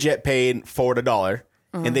you legit paid Ford $1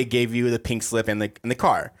 and they gave you the pink slip in the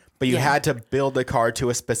car. But you had to build the car to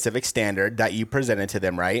a specific standard that you presented to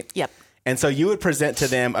them, right? Yep. And so you would present to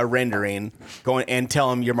them a rendering, going and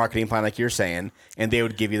tell them your marketing plan, like you're saying, and they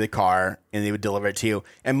would give you the car and they would deliver it to you.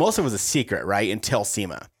 And most of it was a secret, right? Until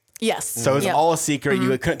SEMA. Yes. So it was all a secret.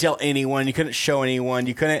 You couldn't tell anyone. You couldn't show anyone.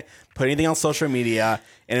 You couldn't put anything on social media.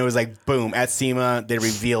 And it was like, boom, at SEMA, they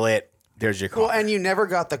reveal it. There's your car. Well, and you never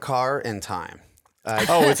got the car in time.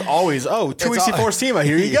 It's always, 2 weeks before SEMA.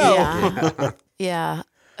 Here you go. Yeah.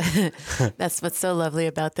 That's what's so lovely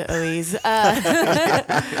about the OEs.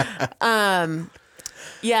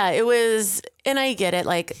 Yeah, it was, and I get it,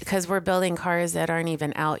 like, because we're building cars that aren't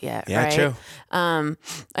even out yet, right? True.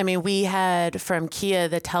 I mean, we had from Kia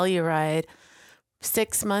the Telluride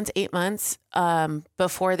 6 months, 8 months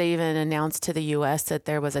before they even announced to the U.S. that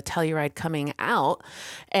there was a Telluride coming out,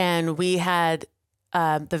 and we had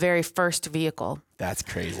the very first vehicle. That's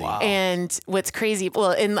crazy. Wow. And what's crazy,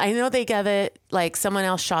 well, and I know they gave it, like someone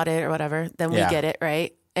else shot it or whatever, then we get it,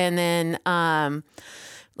 right? And then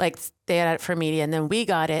like they had it for media and then we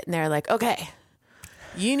got it and they're like, okay,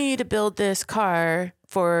 you need to build this car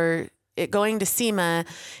for it going to SEMA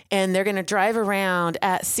and they're going to drive around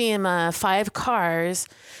at SEMA 5 cars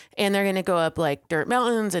and they're going to go up like dirt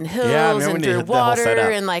mountains and hills and through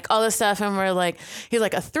water and like all this stuff. And we're like, he's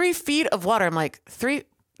like 3 feet of water. I'm like, 3.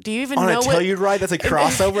 Do you even know what? On a Telluride, that's a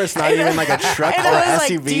crossover. It's not even like a truck or an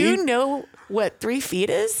SUV. Like, do you know what 3 feet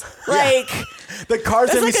is? Like the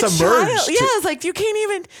car's gonna be submerged. Yeah, it's like you can't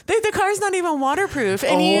even. The car's not even waterproof.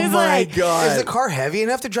 And oh my god! Is the car heavy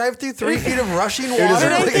enough to drive through 3 feet of rushing water?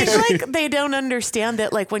 And I think like they don't understand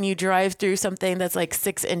that like when you drive through something that's like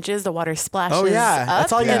 6 inches, the water splashes. Oh yeah, up,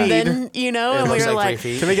 that's all you and need. Then and we were like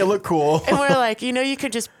to make it look cool. And we're like, you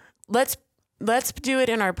could just let's do it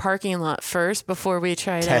in our parking lot first before we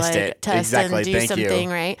try to test and do something,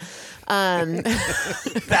 right?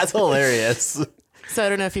 That's hilarious. So I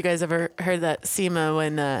don't know if you guys ever heard that SEMA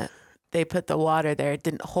when they put the water there, it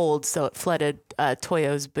didn't hold, so it flooded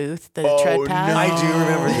Toyo's booth, the tread pad. No. I do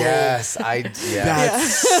remember. Yes, that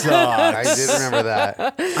sucks. I did remember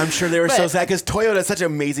that. I'm sure they were so sad because Toyota does such an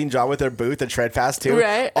amazing job with their booth, the tread fast too.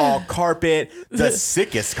 Right. All carpet, the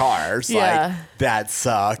sickest cars. Yeah. Like, that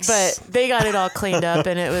sucks. But they got it all cleaned up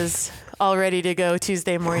and it was all ready to go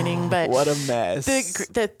Tuesday morning. But what a mess.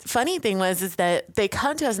 The funny thing is that they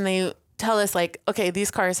come to us and they tell us like, okay,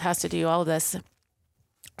 these cars has to do all of this.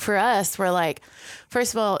 For us, we're like,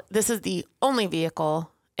 first of all, this is the only vehicle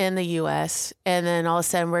in the U.S. And then all of a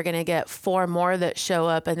sudden we're going to get 4 more that show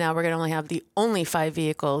up. And now we're going to only have the only 5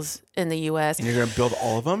 vehicles in the U.S. And you're going to build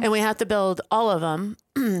all of them? And we have to build all of them.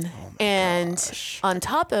 And on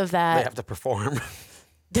top of that, they have to perform.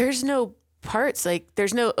 There's no parts, like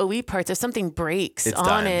there's no OE parts. If something breaks it,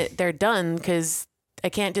 they're done because I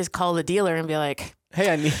can't just call the dealer and be like, hey,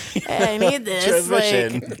 I need this,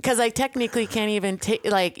 like, because I technically can't even take,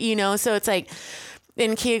 like, so it's like,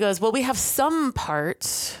 and Kia goes, well, we have some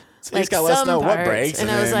parts So he's got to let us know what breaks. And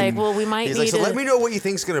I was like, well, we might need so let me know what you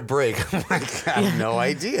think's going to break. I'm like, I have no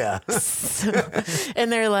idea.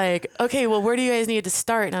 And they're like, okay, well, where do you guys need to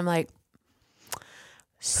start? And I'm like,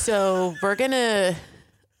 so we're going to,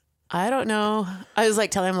 I don't know. I was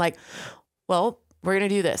like telling him like, well, we're going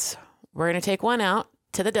to do this. We're going to take one out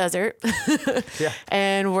to the desert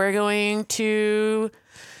and we're going to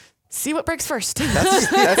see what breaks first.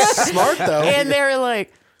 That's smart though. And they're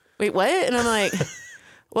like, wait, what? And I'm like,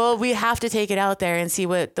 well, we have to take it out there and see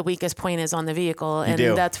what the weakest point is on the vehicle.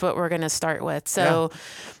 And that's what we're going to start with. So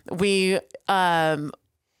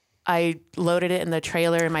I loaded it in the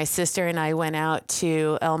trailer and my sister and I went out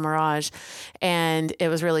to El Mirage, and it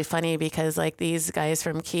was really funny because like these guys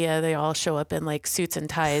from Kia, they all show up in like suits and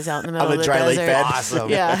ties out in the middle of the dry lake desert. bed. Awesome.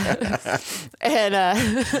 Yeah. And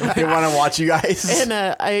they want to watch you guys. And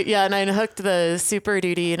I hooked the Super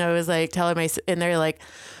Duty and I was like telling and they're like,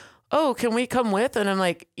 oh, can we come with? And I'm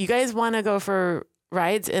like, you guys want to go for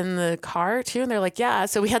rides in the car too? And they're like, yeah.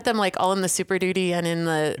 So we had them like all in the Super Duty and in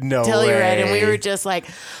the Telluride, and we were just like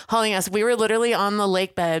hauling us. We were literally on the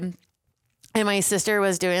lake bed, and my sister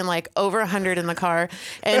was doing like over 100 in the car,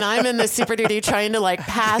 and I'm in the Super Duty trying to like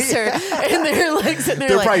pass her, and they're like sitting there,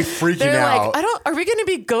 they're like, probably freaking out. Like, are we going to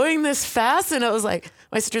be going this fast? And I was like,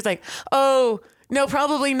 my sister's like, oh, no,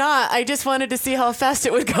 probably not. I just wanted to see how fast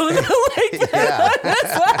it would go in the lake.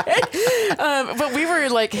 But we were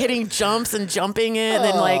like hitting jumps and jumping in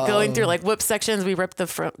and like going through like whip sections. We ripped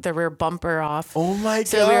the rear bumper off. Oh my God.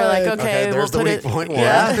 So we were like, okay, we'll there's the put weak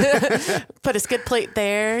point. put a skid plate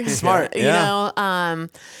there. Smart. You know?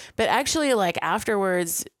 But actually like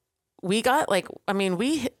afterwards we got like, I mean,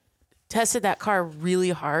 we tested that car really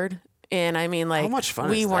hard. And I mean, like, how much fun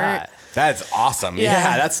we is weren't. that? That's awesome.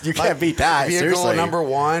 Yeah, you can't beat that. Vehicle Seriously. number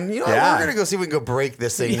one. You know, we're gonna go see if we can go break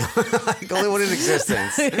this thing. Like only one in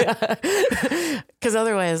existence. Because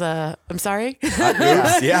otherwise, I'm sorry.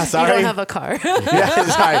 Oops. Yeah, sorry. You don't have a car. Yeah,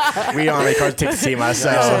 sorry. We don't have any cars to take to SEMA. So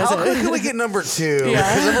How quick can we get number two?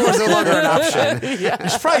 Because everyone's no longer an option. you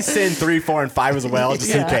should probably send 3, 4, and 5 as well,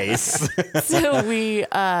 just in case. So we,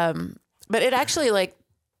 but it actually like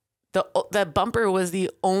the bumper was the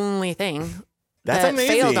only thing. That's that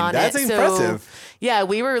amazing. Failed on That's it. impressive. So, yeah,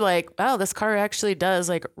 we were like, wow, this car actually does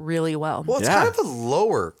like really well. Well, it's kind of a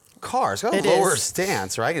lower car. It's got a lower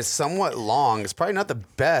stance, right? It's somewhat long. It's probably not the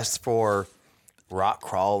best for rock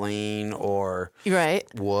crawling or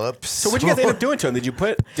whoops. So what did you guys end up doing to them? Did you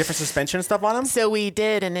put different suspension and stuff on them? So we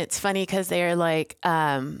did, and it's funny because they're like,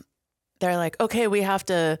 okay, we have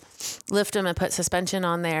to lift them and put suspension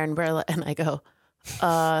on there, and I go,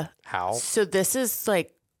 how? So this is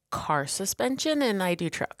like car suspension, and I do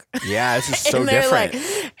truck. Yeah, this is so and different.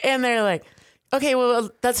 And they're like, okay, well,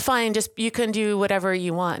 that's fine. Just you can do whatever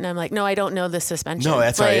you want. And I'm like, no, I don't know the suspension. No,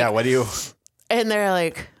 that's right. Yeah, what do you? And they're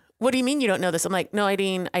like, what do you mean you don't know this? I'm like, no, I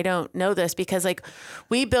don't know this because like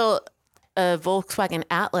we built a Volkswagen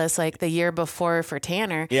Atlas like the year before for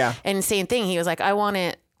Tanner. Yeah. And same thing. He was like, I want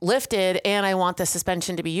it lifted and I want the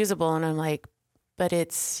suspension to be usable. And I'm like, but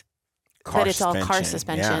it's all car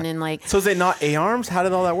suspension and like. So is it not A-arms? How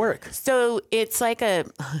did all that work? So it's like I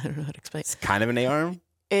don't know how to explain. It's kind of an A-arm.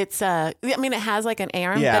 It's I mean, it has like an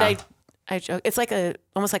A-arm, but I joke. It's like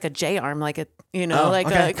almost like a J-arm, like a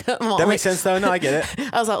okay. That makes sense though. No, I get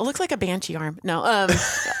it. I was like, it looks like a Banshee arm. No,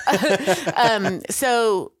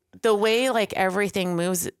 so the way like everything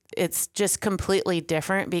moves, it's just completely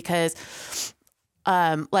different because.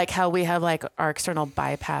 Like how we have like our external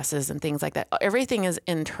bypasses and things like that. Everything is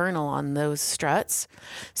internal on those struts.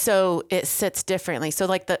 So it sits differently. So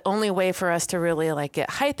like the only way for us to really like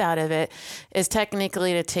get height out of it is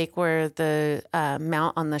technically to take where the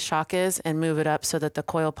mount on the shock is and move it up so that the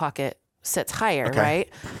coil pocket sits higher, right?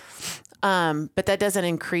 But that doesn't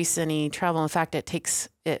increase any travel. In fact, it takes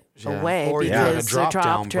it away or because a drop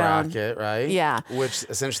down down bracket, right? Yeah. Which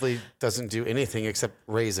essentially doesn't do anything except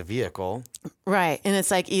raise a vehicle. Right. And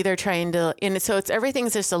it's like either trying to, and so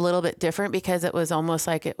everything's just a little bit different because it was almost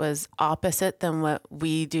like it was opposite than what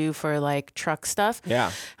we do for like truck stuff.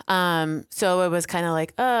 Yeah. So it was kind of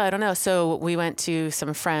like, I don't know. So we went to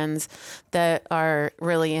some friends that are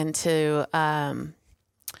really into,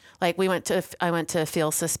 like I went to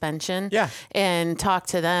Feel Suspension and talked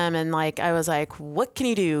to them and like, I was like, what can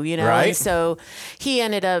you do? You know? Right. And so he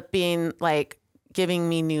ended up being like, giving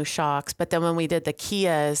me new shocks. But then when we did the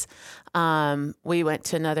Kias, we went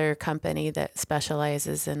to another company that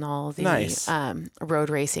specializes in all the road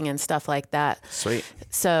racing and stuff like that. Sweet.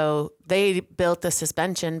 So they built the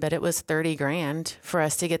suspension, but it was $30,000 for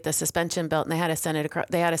us to get the suspension built, and they had to send it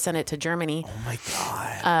they had to send it to Germany. Oh my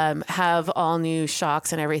God. Have all new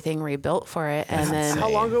shocks and everything rebuilt for it. And then How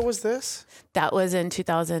long ago was this? that was in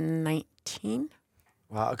 2019.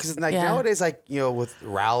 Wow, because nowadays, with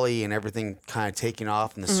rally and everything kind of taking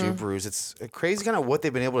off and the Subarus, it's crazy kind of what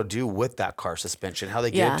they've been able to do with that car suspension, how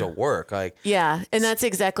they get it to work. And that's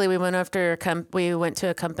exactly, we went to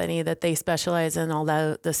a company that they specialize in all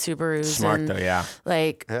the Subarus. Smart and though, yeah.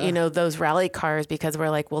 Those rally cars, because we're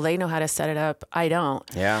like, well, they know how to set it up. I don't.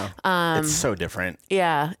 Yeah. It's so different.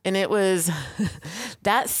 Yeah. And it was,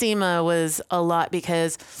 that SEMA was a lot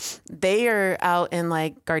because they are out in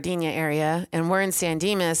like Gardenia area and we're in San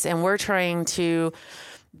Dimas, and we're trying to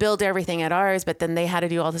build everything at ours, but then they had to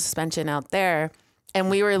do all the suspension out there. And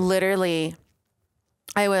we were literally,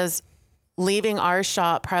 I was leaving our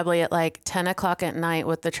shop probably at like 10 o'clock at night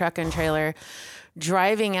with the truck and trailer,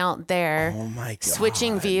 driving out there, Oh my God.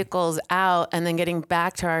 switching vehicles out, and then getting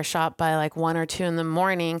back to our shop by like 1 or 2 in the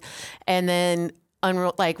morning, and then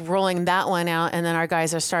rolling that one out, and then our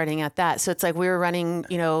guys are starting at that. So it's like we were running,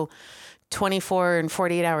 24 and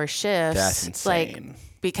 48 hour shifts. That's insane.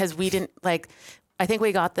 Because we didn't I think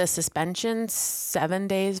we got the suspension 7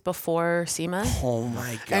 days before SEMA. Oh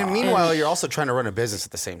my God. And meanwhile, you're also trying to run a business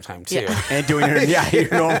at the same time too. Yeah. And doing your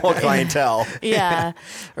normal clientele. Yeah,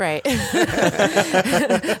 right.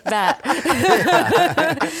 That.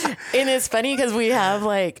 And it's funny because we have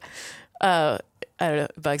I don't know,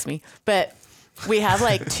 it bugs me, but we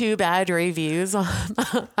have 2 bad reviews on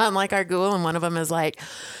our Google, and one of them is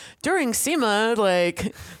during SEMA,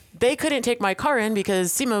 they couldn't take my car in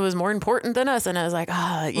because SEMA was more important than us. And I was like,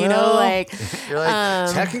 you're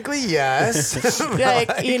technically, yes.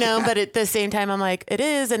 But at the same time, I'm like, it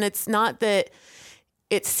is. And it's not that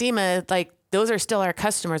it's SEMA, those are still our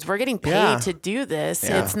customers. We're getting paid to do this.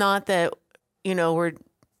 Yeah. It's not that, we're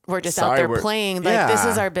just out there playing. This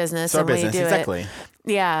is our business. It's our business, we do exactly. It.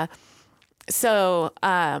 Yeah. So,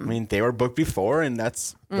 they were booked before, and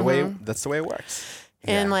that's the way it works.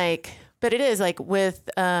 And but it is with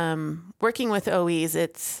working with OEs,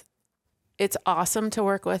 it's awesome to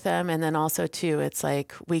work with them. And then also too, it's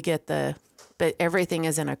we get but everything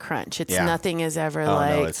is in a crunch. It's nothing is ever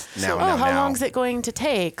it's now, how long is it going to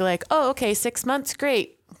take? Okay, 6 months.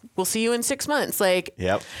 Great. We'll see you in 6 months.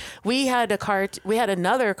 Yep. We had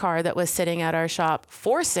another car that was sitting at our shop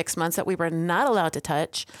for 6 months that we were not allowed to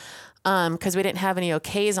touch. Because we didn't have any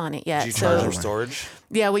okays on it yet. Did you charge for storage?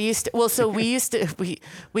 Yeah, we used to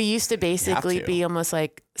basically be almost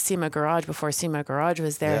like SEMA Garage before SEMA Garage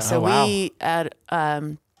was there. Yeah. So we had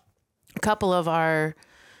a couple of our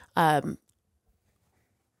the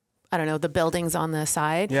buildings on the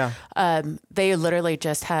side. Yeah. They literally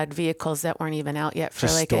just had vehicles that weren't even out yet for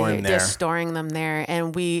just just storing them there.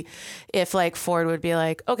 And if Ford would be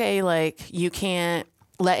okay, you can't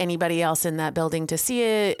let anybody else in that building to see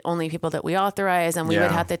it, only people that we authorize, and we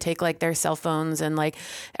would have to take their cell phones and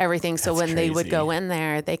everything. So when they would go in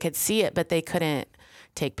there, they could see it, but they couldn't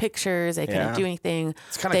take pictures. They couldn't do anything.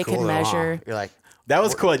 It's kind of cool. They could measure. You're that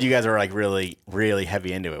was cool that you guys are really, really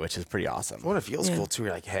heavy into it, which is pretty awesome. Well, it feels cool too.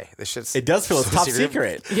 You're hey, this shit's it does feel top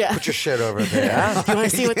secret. Yeah. Put your shit over there. Do you want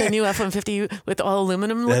to see what the new F-150 with all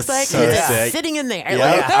aluminum looks like? So it's sick. sitting in there.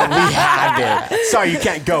 Yeah, we have it. Sorry, you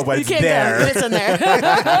can't go, but it's there. But it's in there.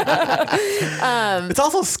 It's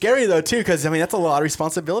also scary though too, because that's a lot of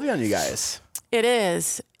responsibility on you guys. It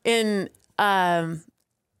is.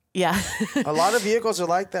 Yeah. A lot of vehicles are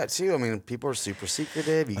like that too. People are super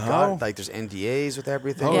secretive. You got there's NDAs with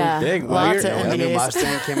everything. Yeah, big. lots of The new NDAs.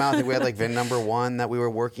 Mustang came out. I think we had VIN number 1 that we were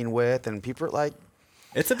working with, and people are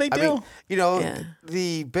it's a big deal.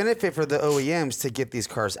 The benefit for the OEMs to get these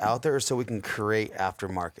cars out there is so we can create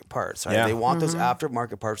aftermarket parts. Right? Yeah. They want those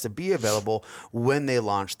aftermarket parts to be available when they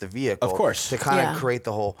launch the vehicle. Of course. To kind of create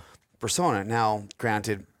the whole persona. Now,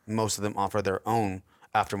 granted, most of them offer their own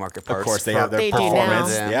aftermarket parts. Of course, they have their They do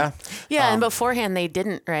performance. now. Yeah, and beforehand they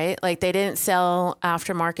didn't, right? They didn't sell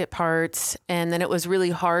aftermarket parts, and then it was really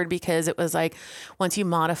hard because it was once you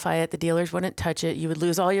modify it, the dealers wouldn't touch it. You would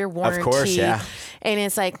lose all your warranty. Of course, yeah. And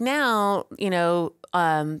it's now,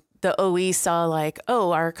 the OE saw like,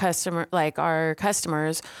 oh, our customers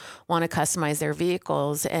want to customize their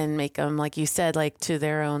vehicles and make them, like you said, like to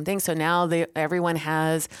their own thing. So now everyone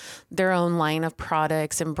has their own line of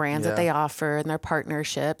products and brands that they offer and their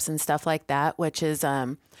partnerships and stuff like that, which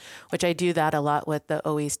I do that a lot with the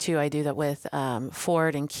OEs too. I do that with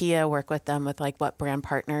Ford and Kia, work with them with like what brand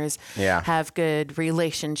partners have good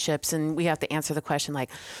relationships. And we have to answer the question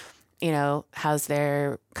like, you know, how's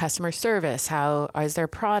their customer service? How is their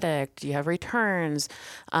product? Do you have returns?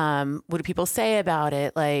 What do people say about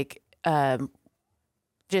it? Like,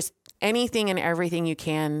 just anything and everything you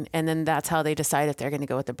can. And then that's how they decide if they're going to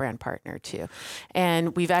go with the brand partner too.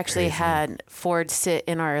 And we've actually had Ford sit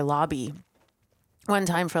in our lobby one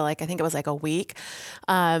time for like, I think it was like a week.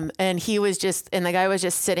 And the guy was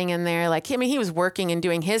just sitting in there. Like, I mean, he was working and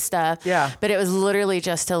doing his stuff, but it was literally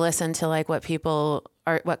just to listen to like what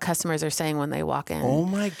customers are saying when they walk in. Oh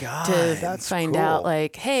my God. To find out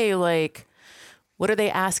like, hey, like, what are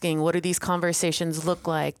they asking? What do these conversations look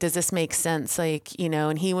like? Does this make sense? Like, you know,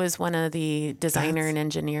 and he was one of the designer and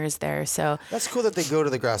engineers there. So that's cool that they go to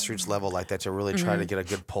the grassroots level like that to really try to get a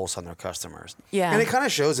good pulse on their customers. Yeah. And it kind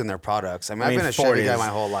of shows in their products. I mean I've been a Chevy guy my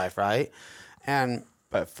whole life, right?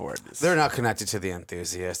 But Ford is. They're not connected to the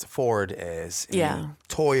enthusiast. Ford is.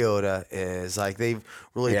 Toyota is. Like, they've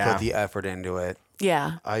really put the effort into it.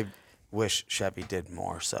 Yeah. I wish Chevy did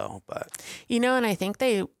more so, but. You know, and I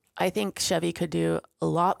think Chevy could do a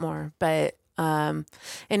lot more, but, and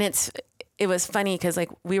it was funny because like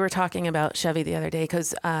we were talking about Chevy the other day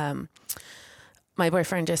because, my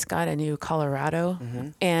boyfriend just got a new Colorado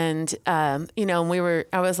and, you know,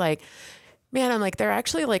 I was like, man, I'm like, they're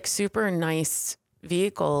actually like super nice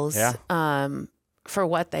vehicles, for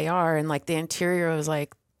what they are. And like the interior was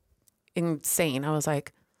like insane. I was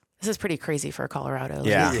like, this is pretty crazy for a Colorado.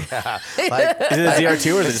 Yeah. Like, is it a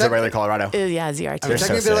ZR2 or is it just a regular Colorado? Yeah, ZR2. I mean,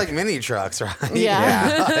 technically they're like mini trucks, right?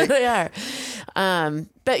 Yeah. They are.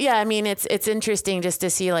 But yeah, I mean, it's interesting just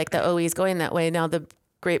to see like the OEs going that way. Now, the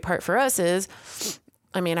great part for us is,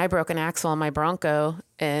 I mean, I broke an axle on my Bronco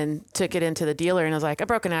and took it into the dealer and I was like, I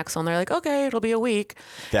broke an axle. And they're like, okay, it'll be a week.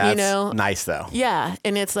 That's nice though. Yeah.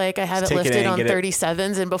 And it's like, I have it lifted on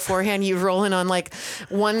 37s and beforehand you roll in on like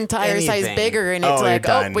one tire size bigger and it's like,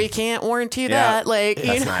 oh, we can't warranty that. Like,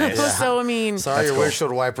 that's you know, nice. So I mean. Sorry, your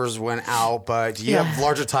windshield wipers went out, but you have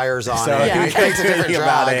larger tires on so it. You can't do anything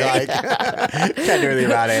about it. Can't do anything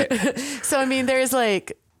about it. So, I mean, there's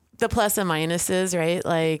like the plus and minuses, right?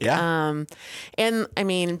 Like, and I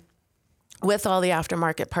mean, with all the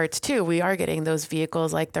aftermarket parts too, we are getting those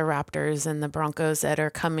vehicles like the Raptors and the Broncos that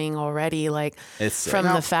are coming already, like from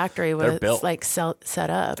the factory where it's like set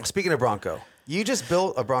up. Speaking of Bronco, you just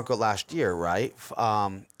built a Bronco last year, right?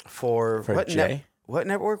 For what Jay? What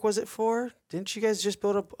network was it for? Didn't you guys just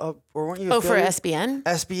build or weren't you? For SBN?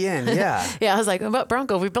 SBN, yeah. Yeah, I was like, about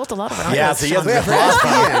Bronco. We built a lot of Broncos. Yeah, so you have for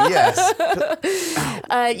SBN,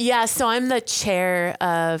 yes. So I'm the chair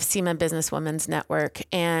of SEMA Businesswomen's Network.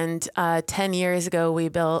 And 10 years ago, we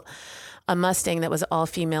built a Mustang that was all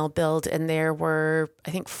female build. And there were,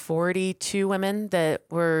 I think, 42 women that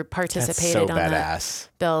were participated on that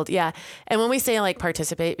build. Yeah. And when we say like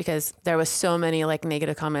participate, because there was so many like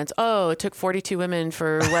negative comments, oh, it took 42 women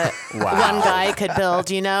for what one guy could build,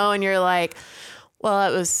 you know? And you're like,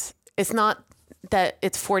 well, it's not that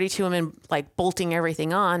it's 42 women like bolting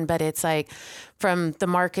everything on, but it's like from the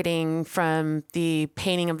marketing, from the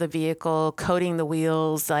painting of the vehicle, coating the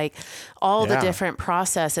wheels, like all the different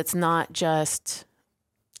process. It's not just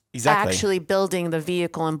actually building the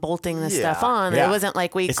vehicle and bolting the stuff on. It wasn't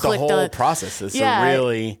like we clicked the whole process. It's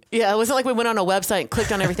really... Yeah, it wasn't like we went on a website and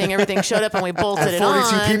clicked on everything. Everything showed up and we bolted it on.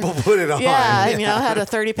 42 people put it on. Yeah, and, you know, had a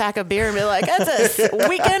 30-pack of beer and be like, that's a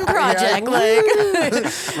weekend project. Like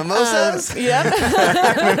mimosas?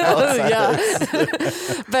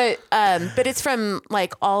 But it's from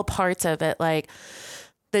like all parts of it, like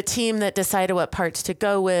the team that decided what parts to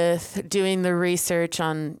go with, doing the research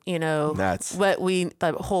on, you know,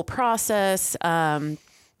 the whole process.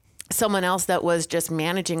 Someone else that was just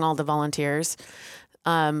managing all the volunteers,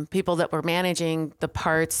 people that were managing the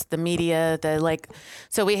parts, the media,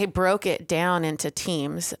 so we broke it down into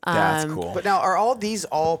teams. That's cool. But now, are all these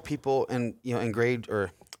people in grade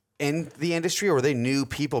or in the industry, or were they new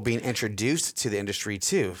people being introduced to the industry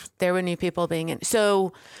too? There were new people being in.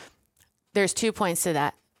 So there's 2 points to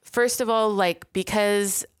that. First of all,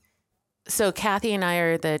 so Kathy and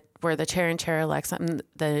I were the chair and chair-elects. I'm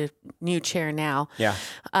the new chair now. Yeah.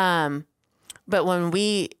 But when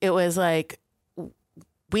it was like,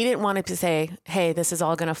 we didn't want it to say, hey, this is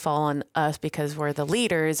all going to fall on us because we're the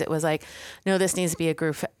leaders. It was like, no, this needs to be a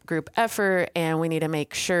group effort, and we need to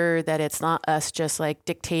make sure that it's not us just like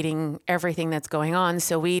dictating everything that's going on.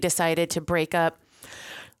 So we decided to break up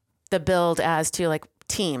the build as to like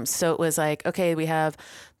teams. So it was like, okay, we have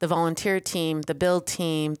the volunteer team, the build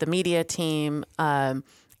team, the media team, so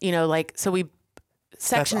we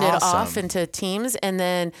sectioned it off into teams. And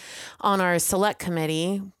then on our select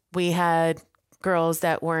committee, we had girls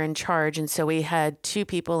that were in charge. And so we had 2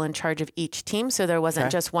 people in charge of each team. So there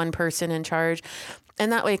wasn't just one person in charge.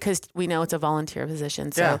 And that way, because we know it's a volunteer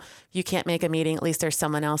position. So you can't make a meeting. At least there's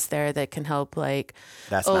someone else there that can help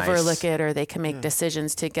That's overlook nice. it, or they can make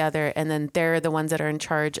decisions together. And then they're the ones that are in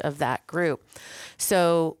charge of that group.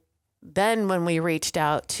 So then when we reached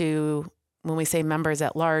out to, when we say members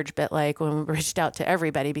at large, but like when we reached out to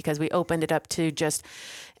everybody, because we opened it up to just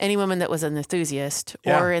any woman that was an enthusiast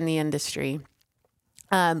or in the industry.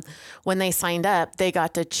 When they signed up, they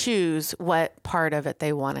got to choose what part of it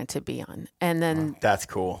they wanted to be on. And then that's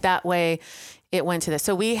cool. That way it went to this.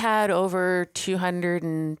 So we had over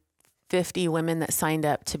 250 women that signed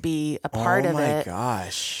up to be a part of it. Oh my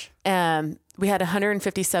gosh. We had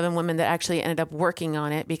 157 women that actually ended up working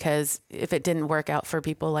on it, because if it didn't work out for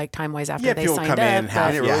people like time-wise after they signed up. And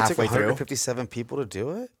it really took halfway through. 157 people to do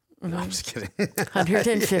it? No, I'm just kidding.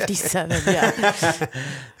 157, yeah.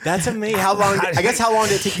 That's amazing. How long did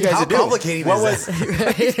it take you guys to do? How complicated is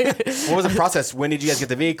that? What was the process? When did you guys get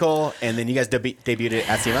the vehicle? And then you guys debuted it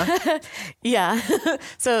at SEMA? Yeah.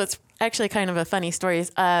 So it's actually kind of a funny story.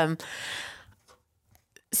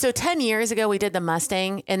 So 10 years ago, we did the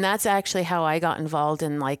Mustang, and that's actually how I got involved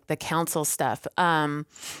in like the council stuff.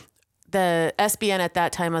 The SBN at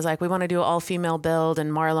that time was like, we want to do an all-female build,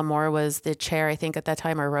 and Marla Moore was the chair, I think, at that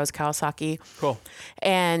time, or Rose Kawasaki. Cool.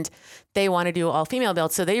 And they want to do an all-female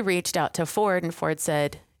build. So they reached out to Ford, and Ford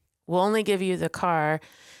said, we'll only give you the car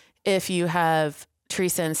if you have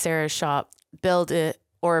Teresa and Sarah's shop build it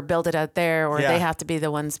out there, or they have to be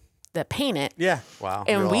the ones that paint it. Yeah. Wow.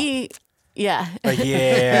 And we... Yeah. Like,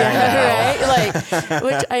 yeah. Right. Like,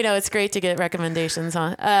 which I know it's great to get recommendations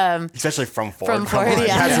on. Especially from Ford. From Ford,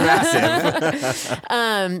 yeah. That's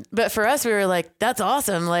massive. But for us, we were like, that's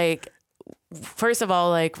awesome. Like, first of all,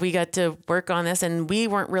 like we got to work on this, and we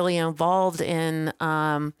weren't really involved in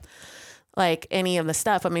like any of the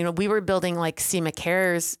stuff. I mean, we were building like SEMA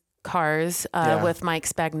Cares cars with Mike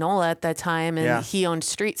Spagnola at that time, and he owned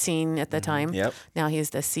Street Scene at the time. Yep. Now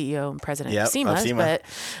he's the CEO and president of SEMA. SEMA.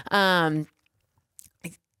 But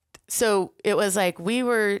so it was like we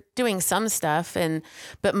were doing some stuff,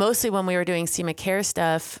 but mostly when we were doing SEMA Care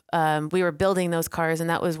stuff, we were building those cars,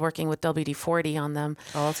 and that was working with WD-40 on them.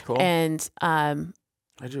 Oh, that's cool. And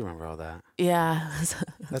I do remember all that. yeah,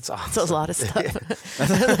 That's awesome. it's a lot of stuff.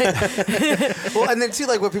 Well, and then too,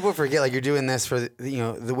 like what people forget, like you're doing this for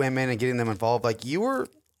the women and getting them involved. Like you were,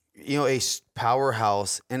 a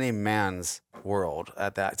powerhouse in a man's world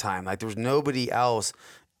at that time. Like there was nobody else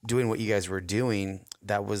doing what you guys were doing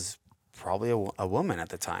that was probably a woman at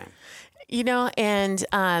the time. And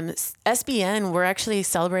SBN, we're actually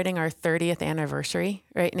celebrating our 30th anniversary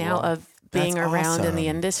right now of being around in the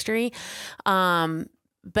industry.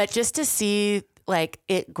 But just to see like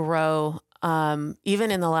it grow,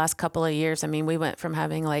 even in the last couple of years, I mean, we went from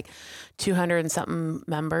having like 200 and something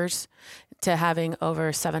members to having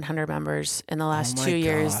over 700 members in the last 2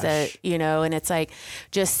 years that, and it's like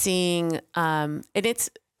just seeing, and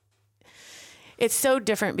it's so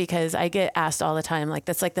different because I get asked all the time, like,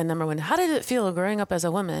 that's like the number one, how did it feel growing up as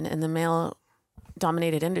a woman in the male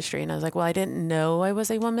dominated industry? And I was like, well, I didn't know I was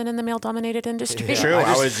a woman in the male dominated industry. Yeah, true.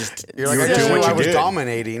 I was just, you're like, I just knew I was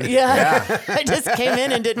dominating. Yeah. I just came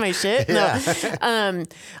in and did my shit. Yeah. No.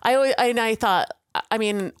 I thought, I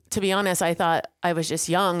mean, to be honest, I thought I was just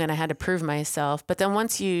young and I had to prove myself. But then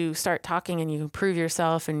once you start talking and you prove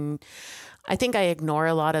yourself, and I think I ignore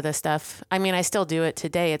a lot of the stuff. I mean, I still do it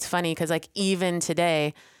today. It's funny because like even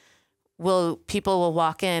today, people will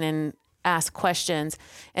walk in and ask questions,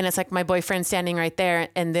 and it's like my boyfriend standing right there,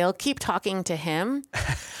 and they'll keep talking to him.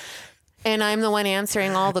 And I'm the one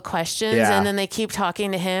answering all the questions, and then they keep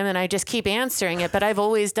talking to him, and I just keep answering it. But I've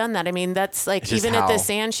always done that. I mean, that's like even at the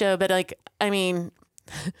sand show, but like, I mean,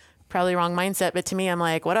 probably wrong mindset, but to me, I'm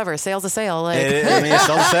like, whatever, sale's a sale. Like, I mean,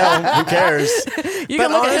 sale's a sale. Who cares? You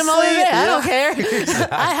can look at him all day. I don't care.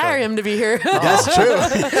 I hire him to be here. That's true.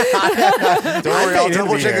 Don't worry, I'll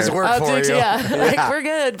double check his work for you. Yeah, like we're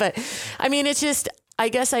good. But I mean, it's just, I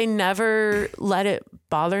guess I never let it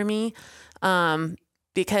bother me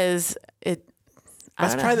because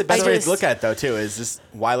that's probably the best way to look at it, though, too, is just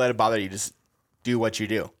why let it bother you? Just do what you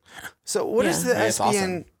do. So what does the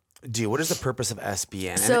SBN do? What is the purpose of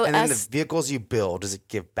SBN? So and then the vehicles you build, does it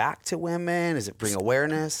give back to women? Does it bring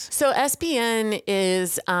awareness? So SBN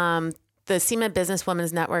is the SEMA Business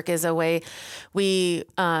Women's Network is a way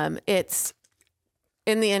it's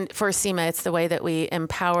in the end for SEMA, it's the way that we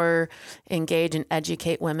empower, engage, and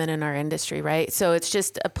educate women in our industry, right? So it's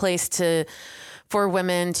just a place for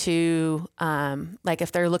women to, like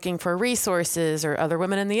if they're looking for resources or other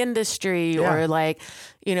women in the industry or like,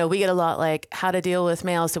 we get a lot like how to deal with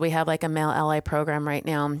males. So we have like a male ally program right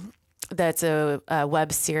now. That's a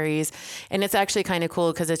web series, and it's actually kind of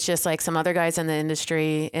cool because it's just like some other guys in the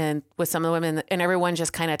industry and with some of the women and everyone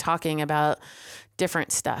just kind of talking about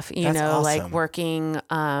different stuff, That's awesome. like working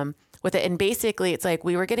with it. And basically it's like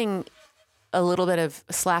we were getting a little bit of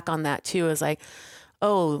slack on that too. Is like,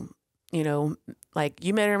 oh, like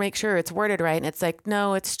you better make sure it's worded right. And it's like,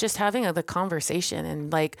 no, it's just having the conversation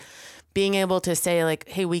and like being able to say like,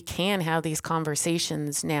 hey, we can have these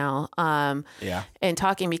conversations now. And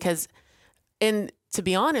talking because, and to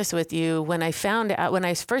be honest with you, when I found out,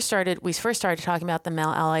 we first started talking about the Male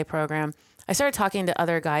Ally program, I started talking to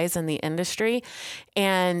other guys in the industry.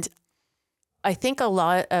 And I think a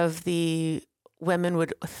lot of the women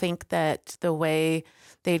would think that the way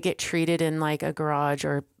they'd get treated in like a garage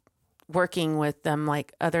or working with them,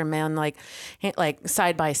 like other men, like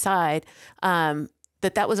side by side,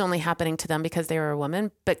 that was only happening to them because they were a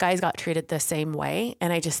woman, but guys got treated the same way.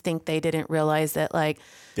 And I just think they didn't realize that like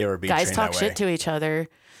they were being guys talk shit to each other,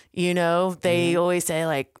 they always say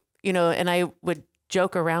like, and I would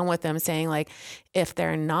joke around with them saying like, if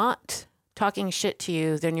they're not talking shit to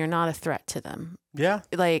you, then you're not a threat to them. Yeah.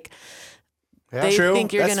 Like, yeah, they true.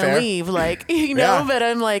 think you're That's going to fair. leave, like, but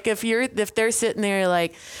I'm like, if they're sitting there,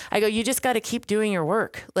 like, I go, you just got to keep doing your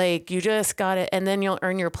work. Like, you just got to, and then you'll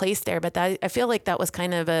earn your place there. But I feel like that was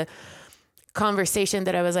kind of a conversation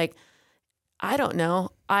that I was like, I don't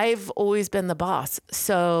know. I've always been the boss.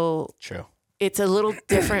 So true. It's a little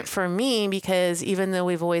different for me because even though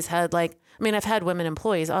we've always had I've had women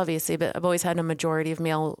employees, obviously, but I've always had a majority of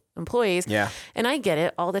male employees. Yeah. And I get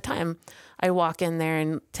it all the time. I walk in there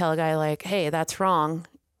and tell a guy like, hey, that's wrong.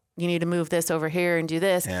 You need to move this over here and do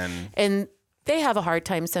this. And they have a hard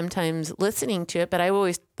time sometimes listening to it, but I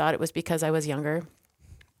always thought it was because I was younger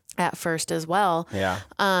at first as well. Yeah.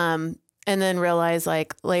 And then realized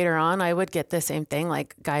like later on, I would get the same thing.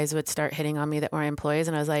 Like guys would start hitting on me that were employees.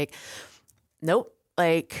 And I was like, nope,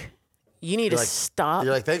 like you need to stop.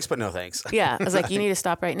 You're like, thanks, but no thanks. Yeah. I was like, you need to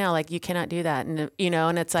stop right now. Like you cannot do that. And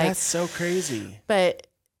and it's like, that's so crazy. But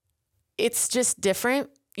it's just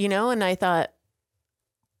different, and I thought,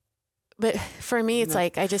 but for me, it's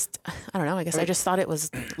like, I don't know, I guess I just thought it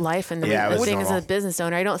was life and the thing as a business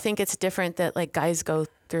owner. I don't think it's different that like guys go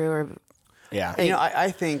through or. Yeah. Like,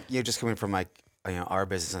 I think, just coming from like, our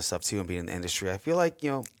business and stuff too and being in the industry, I feel like,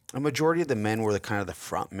 a majority of the men were the kind of the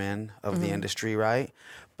front men of the industry, right?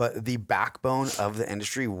 But the backbone of the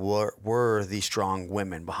industry were the strong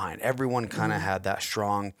women behind. Everyone kind of had that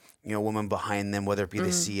strong, woman behind them, whether it be the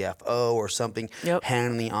CFO or something,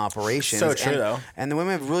 handling operations. So true, though. And the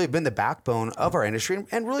women have really been the backbone of our industry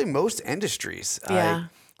and really most industries. Yeah.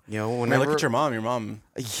 Whenever look at your mom. Your mom.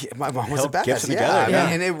 Yeah, my mom was a helped get badass. them together. I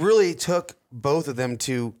mean, and it really took both of them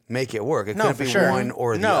to make it work. It couldn't be one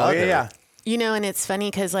or the other. Yeah. and it's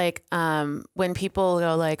funny because like when people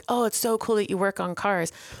go like, oh, it's so cool that you work on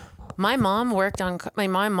cars. My mom worked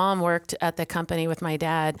at the company with my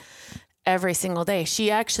dad every single day.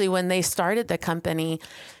 She actually, when they started the company,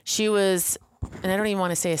 she was, and I don't even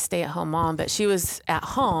want to say a stay-at-home mom, but she was at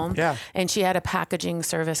home. Yeah. And she had a packaging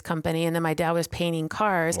service company. And then my dad was painting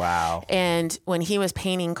cars. Wow. And when he was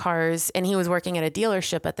painting cars, and he was working at a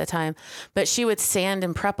dealership at the time, but she would sand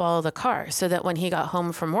and prep all the cars so that when he got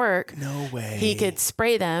home from work, No way. he could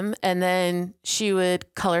spray them. And then she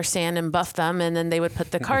would color sand and buff them. And then they would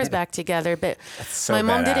put the cars back together. But so my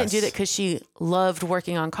mom didn't badass. do that because she loved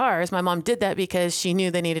working on cars. My mom did that because she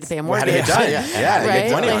knew they needed to pay a Had mortgage. to get done. Yeah. To Right?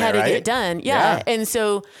 get money They on had it, to right? get it done. Yeah. And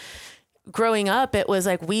so growing up, it was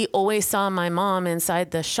like we always saw my mom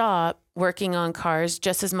inside the shop working on cars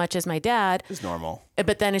just as much as my dad. It's normal.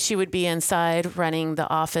 But then she would be inside running the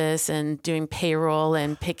office and doing payroll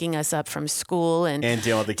and picking us up from school and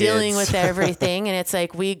dealing with the dealing kids. with everything. And it's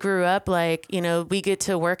like we grew up like, we get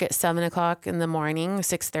to work at 7:00 in the morning,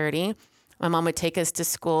 6:30. My mom would take us to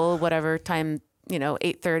school, whatever time,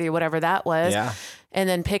 8:30 or whatever that was. Yeah. And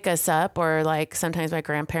then pick us up, or like sometimes my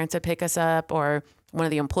grandparents would pick us up, or one of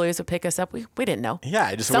the employees would pick us up. We didn't know.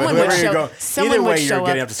 Yeah. Just Someone wherever would you show- go. someone Either would way, show you're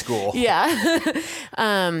getting up. up to school. Yeah.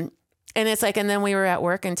 And it's like, and then we were at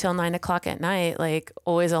work until 9:00 at night, like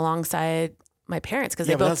always alongside my parents because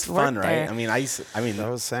Yeah, they but both that's fun, worked right? there. I mean, That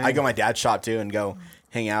was same. I go to my dad's shop too and go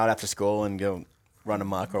hang out after school and go run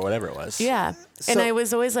amok or whatever it was. Yeah. And I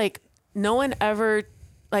was always like, no one ever,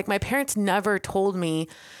 like my parents never told me,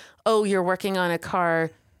 oh, you're working on a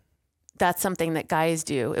car. That's something that guys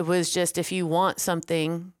do. It was just, if you want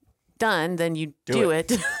something done, then you do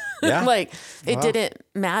it. Yeah. Like it didn't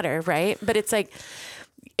matter. Right. But it's like,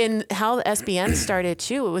 in how the SBN started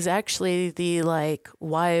too, it was actually the like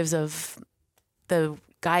wives of the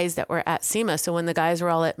guys that were at SEMA. So when the guys were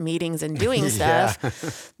all at meetings and doing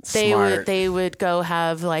stuff, they would go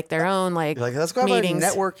have like their own like let's go meetings.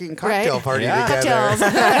 Have a networking cocktail party together. Cocktails.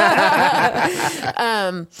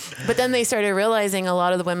 But then they started realizing a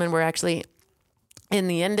lot of the women were actually in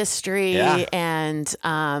the industry and,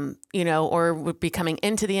 or would be coming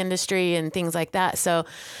into the industry and things like that. So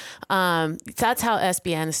that's how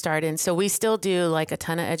SBN started. So we still do like a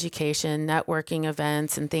ton of education, networking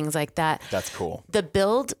events and things like that. That's cool. The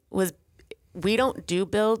build was, we don't do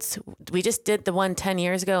builds. We just did the one 10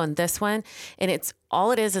 years ago and this one. And it's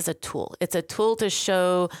all it is a tool. It's a tool to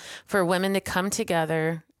show for women to come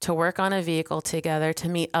together, to work on a vehicle together, to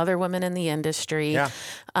meet other women in the industry. Yeah.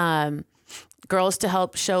 Girls to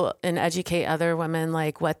help show and educate other women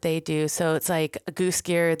like what they do. So it's like a Goose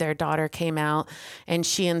Gear, their daughter came out and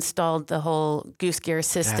she installed the whole Goose Gear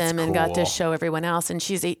system and got to show everyone else. And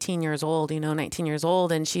she's 18 years old, 19 years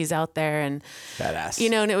old, and she's out there and badass.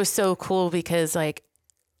 And it was so cool because like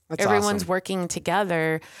everyone's working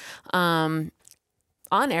together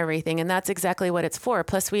on everything. And that's exactly what it's for.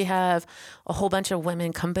 Plus we have a whole bunch of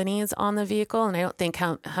women companies on the vehicle. And I don't think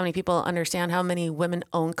how many people understand how many women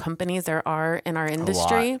owned companies there are in our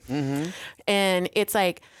industry. And it's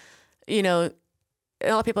like, a lot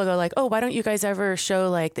of people go like, oh, why don't you guys ever show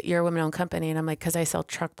like that you're a women owned company? And I'm like, cause I sell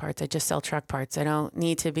truck parts. I just sell truck parts. I don't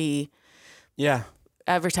need to be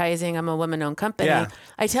advertising. I'm a women owned company. Yeah.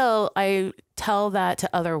 I tell that to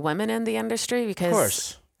other women in the industry because of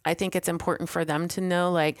course. I think it's important for them to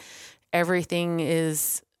know like everything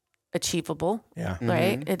is achievable,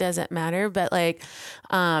 right? It doesn't matter, but like,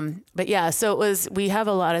 but yeah, so we have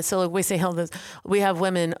a lot of, so like we say, we have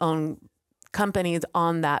women owned companies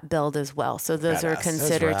on that build as well. So those are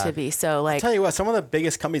considered to be, so like, I'll tell you what, some of the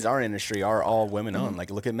biggest companies in our industry are all women owned. Like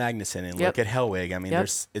look at Magnuson and look at Hellwig. I mean,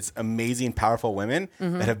 it's amazing, powerful women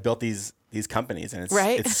that have built these companies and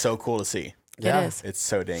it's so cool to see. It is. It's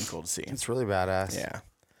so dang cool to see. It's really badass. Yeah.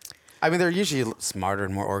 I mean, they're usually smarter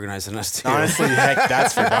and more organized than us too. Honestly, heck,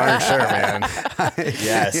 that's for darn sure, man.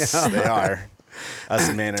 Yes, they are.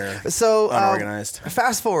 Us men are unorganized.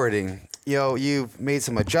 Fast forwarding, you've made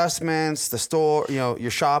some adjustments. The store, your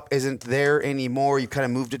shop isn't there anymore. You kind of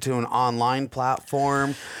moved it to an online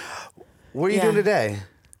platform. What are you doing today?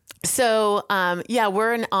 So,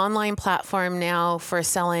 we're an online platform now for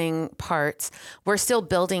selling parts. We're still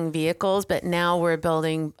building vehicles, but now we're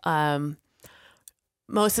building,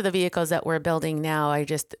 most of the vehicles that we're building now,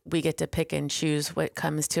 we get to pick and choose what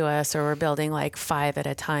comes to us, or we're building like 5 at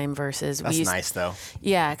a time versus that's nice though.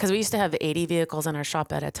 Yeah. Cause we used to have 80 vehicles in our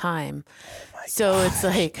shop at a time. So it's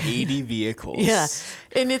like 80 vehicles. Yeah.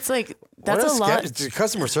 And it's like, that's a lot. It's a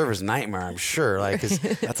customer service nightmare, I'm sure. Like,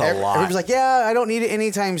 that's a lot. Everybody's like, yeah, I don't need it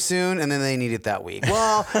anytime soon. And then they need it that week.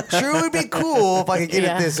 Well, sure would be cool if I could get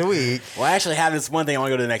it this week. Well, I actually have this one thing I want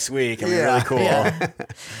to go to the next week. It'd be really cool.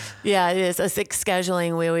 Yeah, it is. It's like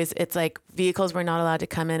scheduling. It's like vehicles were not allowed to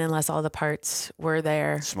come in unless all the parts were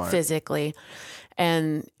there physically.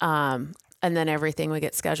 And then everything would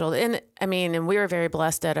get scheduled. And and we were very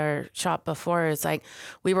blessed at our shop before. It's like,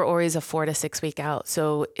 we were always a 4 to 6 week out.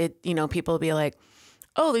 So people would be like,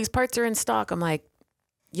 oh, these parts are in stock. I'm like,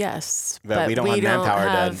 yes, but we don't have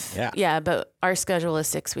manpower but our schedule is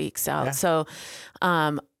 6 weeks out. Yeah. So,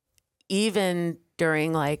 even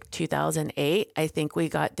during like 2008, I think we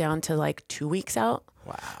got down to like 2 weeks out.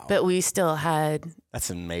 Wow. But we still had... That's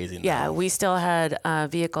amazing. Yeah, we still had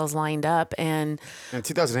vehicles lined up. And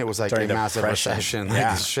 2008 was like a massive recession.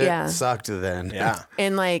 Like shit sucked then. Yeah.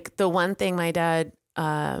 And like the one thing my dad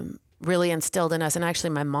really instilled in us, and actually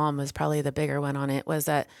my mom was probably the bigger one on it, was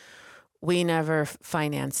that we never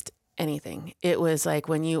financed anything. It was like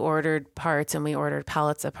when you ordered parts and we ordered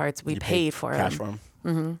pallets of parts, we paid for them. Cash for them.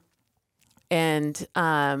 Mm-hmm. And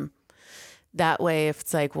that way, if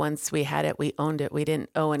it's like once we had it, we owned it. We didn't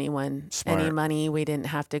owe anyone any money. We didn't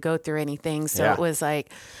have to go through anything. So it was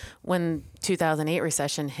like when 2008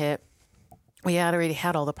 recession hit, we had already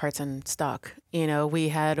had all the parts in stock. We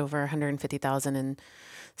had over 150,000 in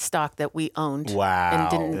stock that we owned. Wow.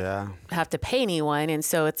 And didn't have to pay anyone. And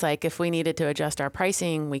so it's like if we needed to adjust our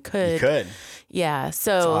pricing, we could. You could. Yeah.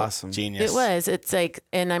 So that's awesome. Genius. It was. It's like,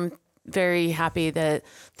 and I'm very happy that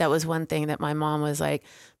was one thing that my mom was like,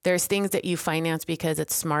 there's things that you finance because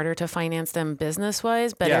it's smarter to finance them business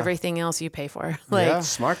wise, but Yeah. everything else you pay for.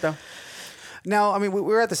 Smart though. Now, I mean, we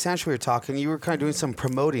were at the sanctuary talking. You were kind of doing some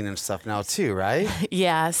promoting and stuff now too, right?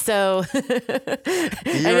 Yeah. So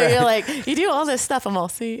I know you're like, you do all this stuff. I'm all,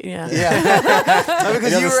 see, yeah. Yeah.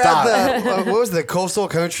 Because you were stop. at the, what was the Coastal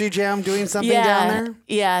Country Jam doing something down there?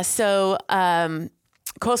 Yeah. So,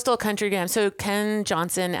 Coastal Country Jam. So Ken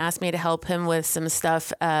Johnson asked me to help him with some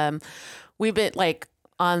stuff. We've been like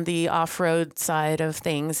on the off-road side of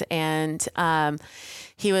things. And,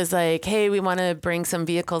 he was like, hey, we want to bring some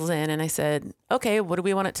vehicles in. And I said, okay, what do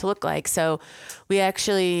we want it to look like? So we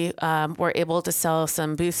actually were able to sell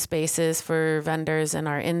some booth spaces for vendors in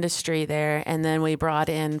our industry there. And then we brought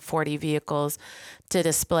in 40 vehicles to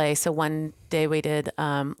display. So one day we did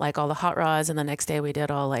like all the hot rods, and the next day we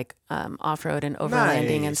did all like off-road and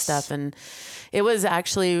overlanding and Nice. stuff. And it was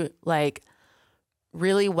actually like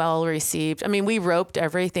really well received. I mean, we roped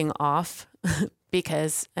everything off.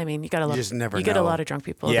 Because I mean, you got a lot. just never you get a know. lot of drunk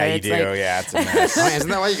people. Yeah, there. you It's do. like- Yeah, it's a mess. Man, isn't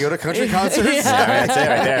that why you go to country concerts? Yeah, that's it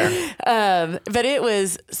right there. But it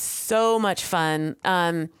was so much fun.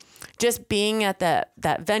 Just being at that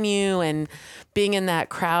venue and being in that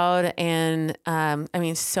crowd, and I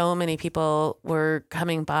mean, so many people were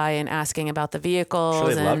coming by and asking about the vehicles. Sure,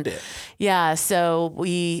 they and loved it. Yeah, so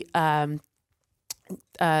we.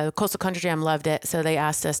 Coastal Country Jam loved it, so they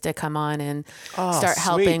asked us to come on and start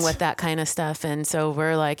helping sweet. with that kind of stuff. And so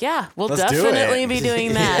we're like, yeah, we'll Let's do definitely it. be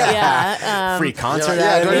doing that. Yeah. Free concert.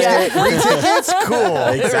 Yeah, out do of I it. just get free tickets? Cool.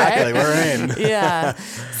 Exactly. We're in. Yeah.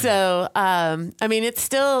 So, I mean, it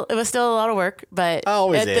was still a lot of work, but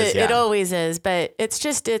Always is, yeah. it always is, but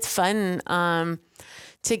it's fun,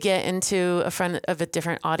 to get into a front of a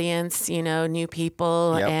different audience, new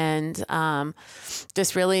people, Yep. and,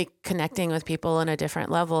 just really connecting with people on a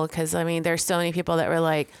different level. Cause I mean, there's so many people that were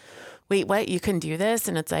like, wait, what, you can do this?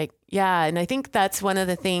 And it's like, yeah. And I think that's one of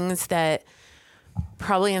the things that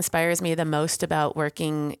probably inspires me the most about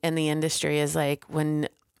working in the industry is like when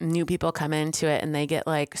new people come into it and they get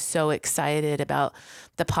like so excited about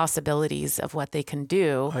the possibilities of what they can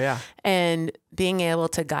do. Oh, yeah. And being able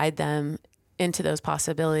to guide them into those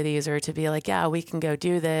possibilities, or to be like, yeah, we can go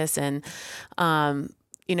do this. And,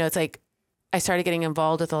 it's like, I started getting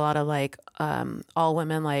involved with a lot of like, all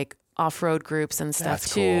women, like off-road groups and stuff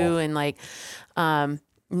That's too. cool. And like,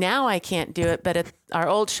 now I can't do it, but at our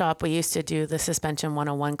old shop, we used to do the suspension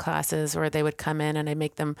 101 classes where they would come in and I'd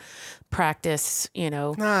make them practice, working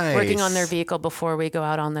on their Nice. vehicle before we go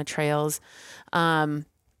out on the trails.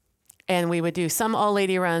 And we would do some all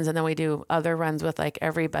lady runs, and then we do other runs with like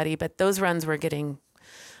everybody. But those runs were getting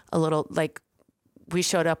a little like, we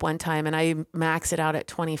showed up one time and I maxed it out at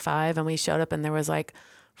 25, and we showed up and there was like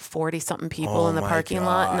 40 something people in the my parking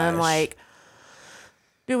lot. And I'm gosh. like,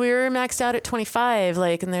 dude, we were maxed out at 25.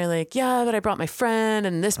 Like, and they're like, yeah, but I brought my friend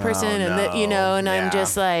and this person and that, no. and Yeah. I'm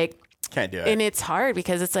just like, Can't do it. and it's hard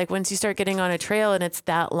because it's like, once you start getting on a trail and it's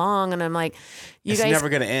that long, and I'm like, you It's guys never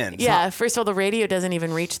going to end. It's yeah, not- first of all, the radio doesn't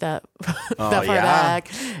even reach that that far yeah. back.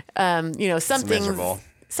 Something miserable.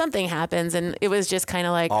 something happens, and it was just kind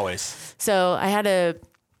of like, Always. so I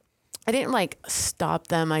didn't like stop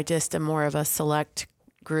them. I just am more of a select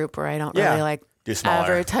group where I don't Yeah. really like Do smaller.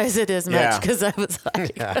 advertise it as Yeah. much, because I was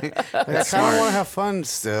like, I kind of want to have fun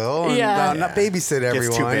still. And Yeah. not babysit everyone.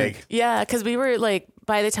 It's too big. yeah, because we were like,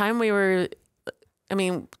 by the time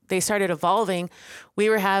they started evolving, we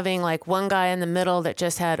were having like one guy in the middle that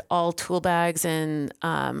just had all tool bags and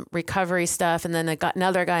recovery stuff. And then I got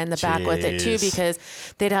another guy in the back with it too, Jeez. because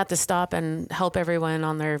they'd have to stop and help everyone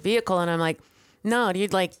on their vehicle. And I'm like, no,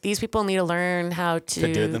 dude, like these people need to learn how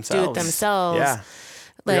to do it themselves. themselves. Yeah.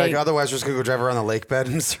 You're like, otherwise, we're just going to go drive around the lake bed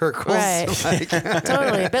in circles. Right. Like,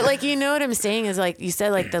 Totally. But like, what I'm saying is like, you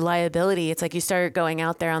said like the liability, it's like you start going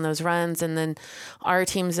out there on those runs, and then our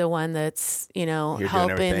team's the one that's, doing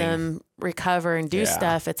helping everything. them recover and do Yeah.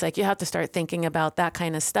 stuff. It's like, you have to start thinking about that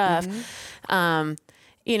kind of stuff. Mm-hmm.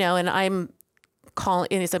 And I'm calling,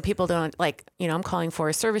 and some people don't like, I'm calling for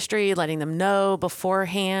a service street, letting them know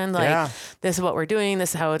beforehand, like, Yeah. this is what we're doing,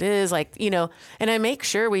 this is how it is, like, and I make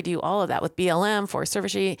sure we do all of that with BLM for a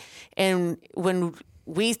service street. And when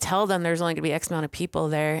we tell them there's only going to be X amount of people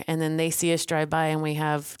there, and then they see us drive by and we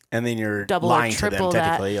have, And then you're Double or lying to them triple that.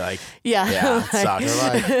 technically. Like, yeah, yeah, it sucks.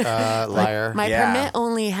 you're like, liar. my Yeah. permit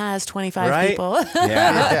only has 25 Right? people.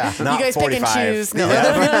 Yeah. Yeah. Not You guys pick and 45. choose. No. The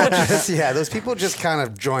other people those people just kind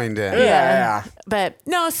of joined in. Yeah. But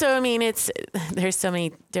no, so I mean, there's so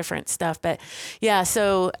many different stuff, but yeah,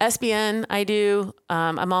 so SBN I do.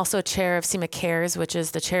 I'm also chair of SEMA Cares, which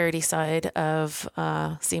is the charity side of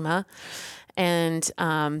SEMA. And,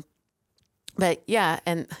 but yeah,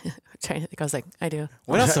 and trying to think. I was like, I do.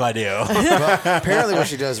 What else do I do? Well, apparently what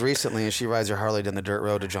she does recently is she rides her Harley down the dirt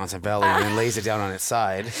road to Johnson Valley and then lays it down on its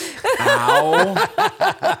side. Ow.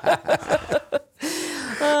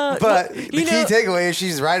 But the key takeaway is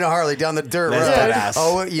she's riding a Harley down the dirt road.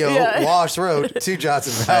 Badass. Wash Road to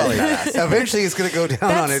Johnson Valley. Eventually, it's going to go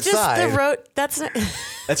down on its side. That's just the road. That's not.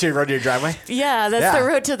 That's your road to your driveway? Yeah, that's the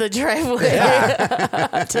road to the driveway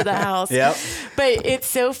to the house. Yep. But it's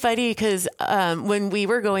so funny because when we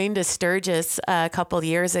were going to Sturgis a couple of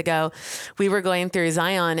years ago, we were going through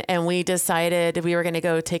Zion and we decided we were going to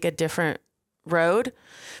go take a different road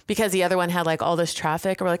because the other one had like all this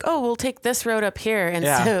traffic. We're like, oh, we'll take this road up here. And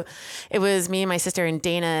so it was me and my sister and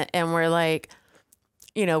Dana, and we're like,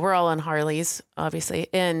 we're all on Harleys, obviously.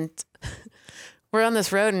 And we're on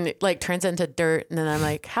this road and it like turns into dirt. And then I'm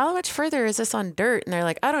like, how much further is this on dirt? And they're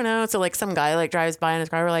like, I don't know. So like some guy like drives by in his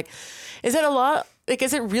car. We're like, is it a lot? Like,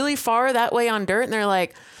 is it really far that way on dirt? And they're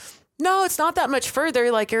like, no, it's not that much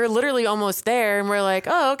further. Like, you're literally almost there. And we're like,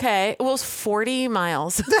 oh, okay. Well, it's 40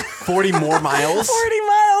 miles. 40 more miles? 40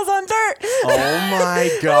 miles on dirt. Oh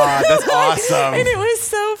my God. That's awesome. And it was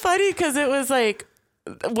so funny because it was like,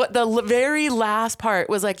 what the very last part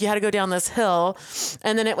was like, you had to go down this hill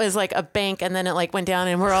and then it was like a bank and then it like went down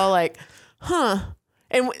and we're all like, huh.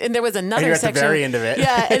 And there was another you're section. at the very end of it.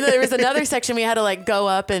 Yeah. And then there was another section we had to like go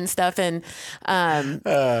up and stuff. And,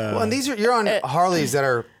 well, and you're on Harleys that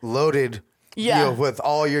are loaded. With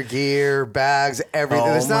all your gear, bags, everything.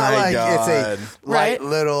 Oh It's not like it's a light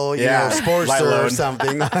little, Sportster or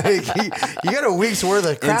something. Like you got a week's worth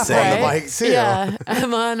of crap on the bike too. Yeah, I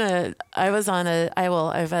have a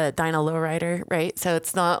Dyna lowrider, right? So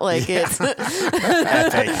it's not like it's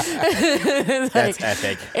epic. That's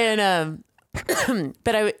epic. And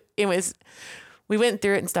but we went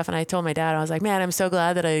through it and stuff, and I told my dad, I was like, man, I'm so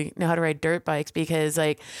glad that I know how to ride dirt bikes because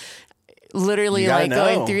like. Literally, like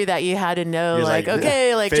going through that, you had to know, like,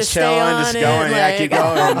 okay, like just stay on, just going, and, keep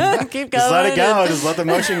going, keep going, just let it go, just let the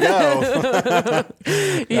motion go.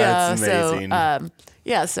 Yeah, that's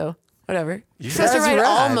amazing. So whatever. You're That's supposed to ride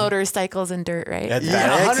all rad. motorcycles in dirt, right? That's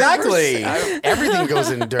Yeah, exactly. Everything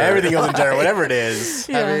goes in dirt. Everything goes in dirt, whatever it is.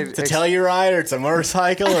 Yeah. I mean, It's a Telluride or it's a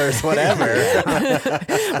motorcycle or it's whatever.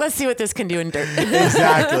 Let's see what this can do in dirt.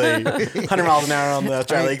 Exactly. 100 miles an hour on the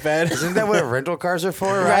tri-league bed. Isn't that what rental cars are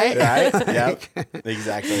for, right? Right? Yep.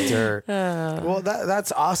 Exactly. Dirt. Well,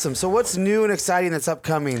 that's awesome. So what's new and exciting that's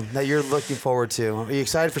upcoming that you're looking forward to? Are you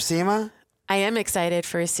excited for SEMA? I am excited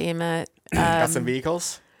for SEMA. Got some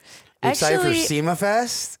vehicles? You excited for Actually, SEMA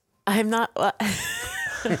Fest? I'm not. I'm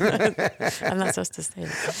not supposed to say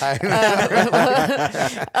that.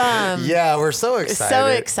 Yeah, we're so excited. So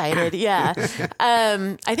excited, yeah.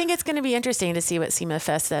 I think it's going to be interesting to see what SEMA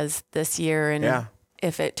Fest does this year, and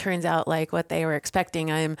if it turns out like what they were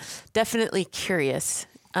expecting. I'm definitely curious.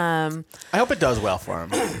 I hope it does well for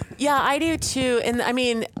them. Yeah, I do too. And I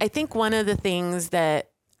mean, I think one of the things that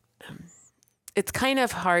it's kind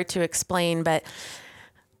of hard to explain, but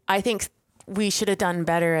I think we should have done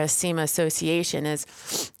better as SEMA Association is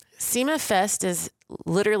SEMA Fest is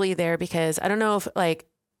literally there because I don't know if like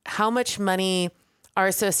how much money our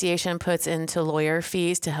association puts into lawyer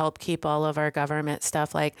fees to help keep all of our government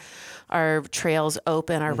stuff, like our trails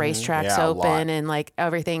open, our racetracks open and like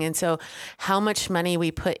everything. And so how much money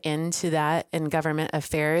we put into that in government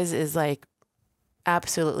affairs is like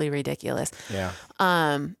absolutely ridiculous. Yeah.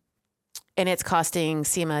 And it's costing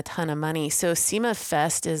SEMA a ton of money. So SEMA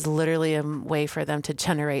Fest is literally a way for them to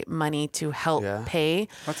generate money to help pay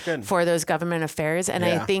That's good. for those government affairs. And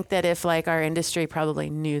I think that if like our industry probably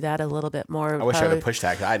knew that a little bit more. I wish I would push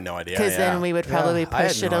that. I had no idea. Because then we would probably I had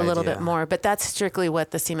push it no a little idea. bit more. But that's strictly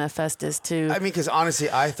what the SEMA Fest is too. I mean, because honestly,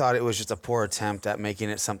 I thought it was just a poor attempt at making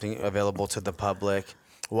it something available to the public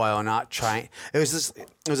while not trying. It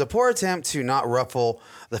was a poor attempt to not ruffle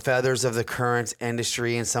the feathers of the current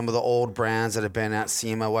industry and some of the old brands that have been at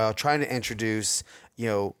SEMA while trying to introduce,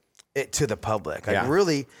 it to the public. Like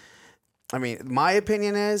really, I mean, my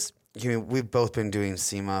opinion is, we've both been doing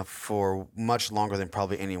SEMA for much longer than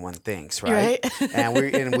probably anyone thinks, right?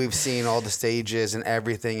 and we've seen all the stages and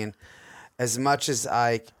everything. And as much as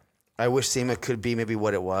I wish SEMA could be maybe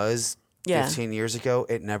what it was 15 years ago,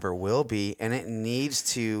 it never will be, and it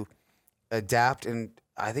needs to adapt, and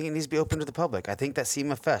I think it needs to be open to the public. I think that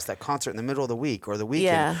SEMA Fest, that concert in the middle of the week or the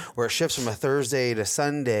weekend, where it shifts from a Thursday to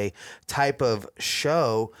Sunday type of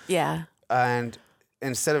show, and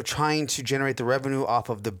instead of trying to generate the revenue off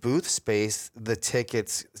of the booth space, the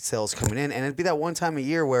tickets sales coming in, and it'd be that one time a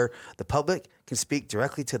year where the public can speak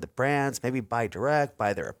directly to the brands, maybe buy direct,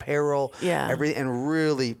 buy their apparel, everything, and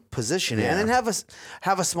really position it, and then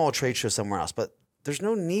have a small trade show somewhere else. But there's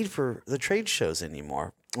no need for the trade shows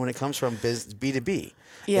anymore when it comes from B2B.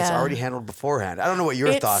 Yeah. It's already handled beforehand. I don't know what your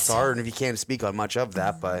It's- thoughts are, and if you can't speak on much of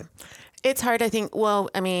that, but It's hard, I think. Well,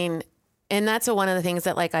 I mean, and that's one of the things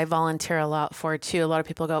that like I volunteer a lot for too. A lot of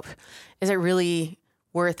people go, is it really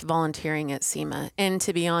worth volunteering at SEMA? And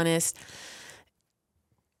to be honest,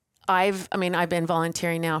 I've been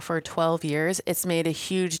volunteering now for 12 years. It's made a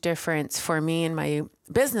huge difference for me in my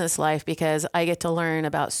business life because I get to learn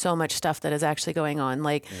about so much stuff that is actually going on.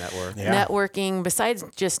 Like networking, besides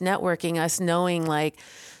just networking, us knowing like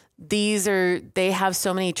they have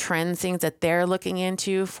so many trends, things that they're looking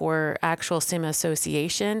into for actual SEMA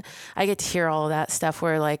association. I get to hear all of that stuff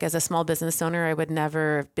where like as a small business owner, I would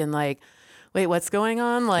never have been like, wait, what's going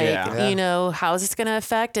on? Like, how is this going to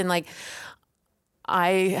affect? And like,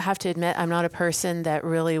 I have to admit, I'm not a person that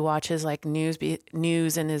really watches like news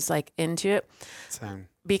and is like into it. Same.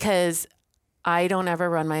 Because I don't ever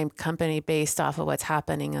run my company based off of what's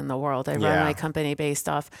happening in the world. I run my company based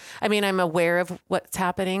off, I'm aware of what's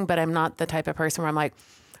happening, but I'm not the type of person where I'm like,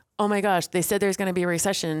 oh my gosh, they said there's going to be a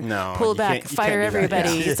recession. No, pull back, fire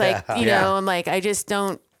everybody. It's like, know, I'm like, I just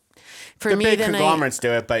don't, the big conglomerates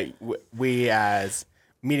do it, but we as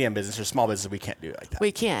medium business or small business, we can't do it like that.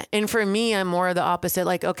 We can't. And for me, I'm more the opposite.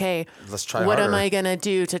 Like, okay, let's try what harder. am I going to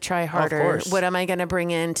do to try harder? Of course. What am I going to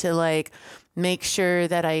bring in to like make sure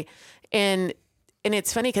that and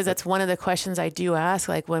it's funny because that's one of the questions I do ask,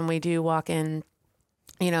 like when we do walk in,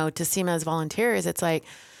 to SEMA as volunteers, it's like,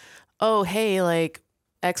 oh, hey, like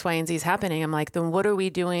X, Y, and Z is happening. I'm like, then what are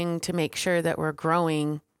we doing to make sure that we're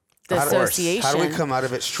growing the association? How do we come out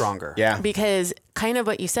of it stronger? Yeah. Because kind of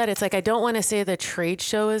what you said, it's like, I don't want to say the trade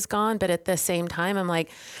show is gone, but at the same time, I'm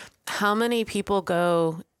like, how many people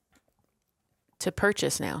go to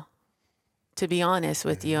purchase now? To be honest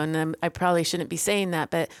with you. And I probably shouldn't be saying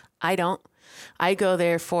that, but I don't. I go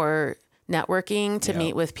there for networking, to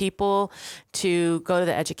meet with people, to go to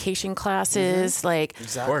the education classes. Like,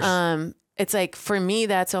 it's like, for me,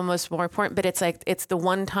 that's almost more important, but it's like, it's the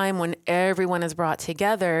one time when everyone is brought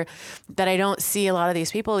together that I don't see a lot of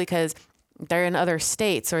these people because they're in other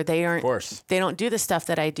states or they don't do the stuff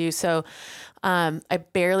that I do. So, I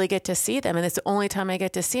barely get to see them. And it's the only time I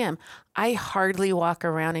get to see them. I hardly walk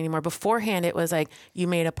around anymore. Beforehand, it was like you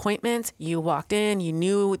made appointments, you walked in, you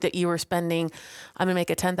knew that you were spending, I'm going to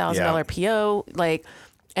make a $10,000 PO, like,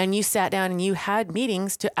 and you sat down and you had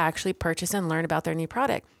meetings to actually purchase and learn about their new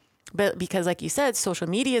product. But because like you said, social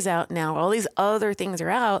media is out now, all these other things are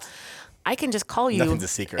out. I can just call you Nothing's a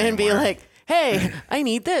secret and anymore. be like, hey, I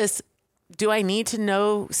need this. Do I need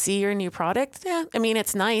to see your new product? Yeah.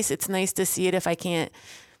 It's nice. It's nice to see it if I can't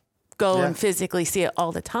go and physically see it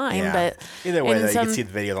all the time. But either way, you can see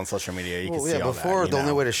the videos on social media. You can see all before that, the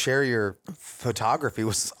only way to share your photography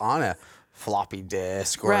was on a floppy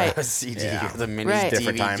disk or a CD or the mini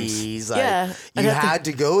Different DVDs. times. Like, you had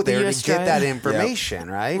to go there to get that information,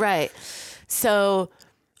 right? Right. So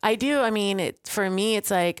I do. For me, it's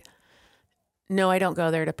like, no, I don't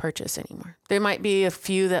go there to purchase anymore. There might be a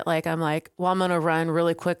few that like, I'm like, well, I'm going to run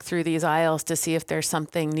really quick through these aisles to see if there's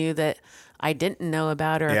something new that I didn't know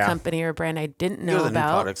about or a company or a brand I didn't know Go to the about.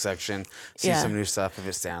 new product section, see some new stuff if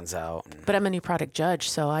it stands out. But I'm a new product judge,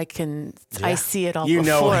 so I see it all You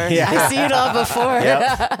before. I see it all before.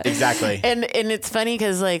 Yep, exactly. And it's funny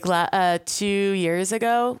because like 3 years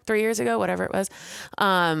ago, whatever it was,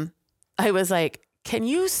 I was like, can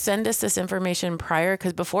you send us this information prior?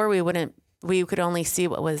 Because before we could only see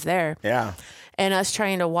what was there. Yeah. And us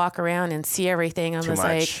trying to walk around and see everything, I was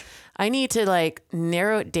like, I need to like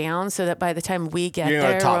narrow it down so that by the time we get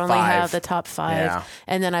there, we only have the top 5. Yeah.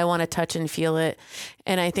 And then I want to touch and feel it.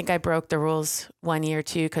 And I think I broke the rules one year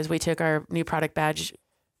too, because we took our new product badge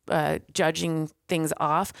judging things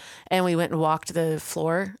off and we went and walked the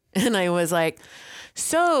floor. And I was like,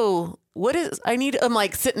 so I'm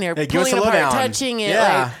like sitting there pulling apart, touching it,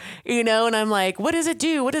 like, and I'm like, what does it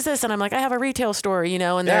do? What is this? And I'm like, I have a retail store,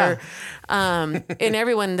 and they're, and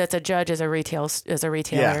everyone that's a judge is a retailer.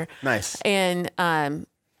 Yeah, nice. And,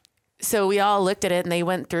 so we all looked at it and they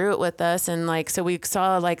went through it with us. And like, so we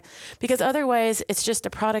saw like, because otherwise it's just a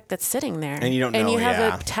product that's sitting there and you don't know, and you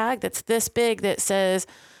have a tag that's this big that says,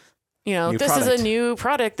 this is a new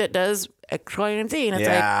product that does X, Y, and Z. And it's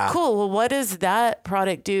like, cool. Well, what does that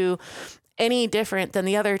product do any different than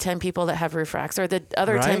the other 10 people that have roof racks or the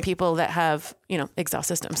other 10 people that have, exhaust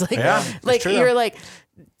systems? Like, you're like,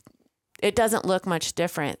 it doesn't look much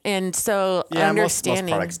different. And so understanding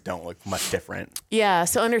most products don't look much different. Yeah.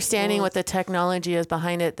 So understanding what the technology is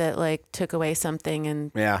behind it that like took away something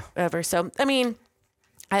and whatever. So,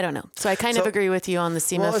 I don't know. So I kind of agree with you on the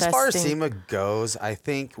SEMA Well, Fest as far as thing. SEMA goes, I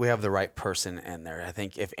think we have the right person in there. I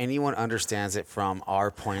think if anyone understands it from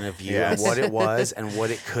our point of view Yes. and what it was and what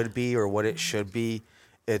it could be or what it should be,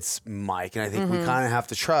 it's Mike. And I think we kind of have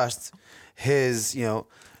to trust his,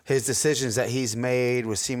 his decisions that he's made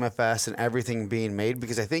with SEMA Fest and everything being made,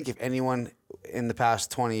 because I think if anyone in the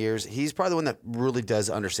past 20 years, he's probably the one that really does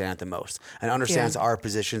understand it the most and understands our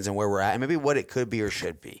positions and where we're at and maybe what it could be or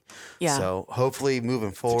should be. Yeah. So hopefully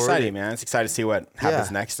moving forward. It's exciting, man. It's exciting to see what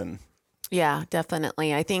happens next. And Yeah,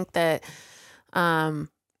 definitely. I think that,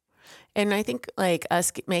 and I think like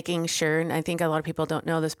us making sure, and I think a lot of people don't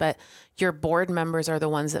know this, but your board members are the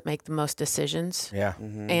ones that make the most decisions. yeah.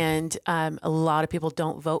 And a lot of people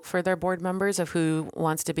don't vote for their board members of who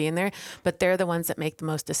wants to be in there, but they're the ones that make the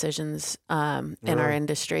most decisions in our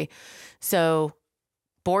industry. So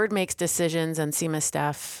board makes decisions and SEMA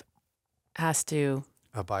staff has to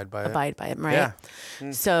Abide by them, right?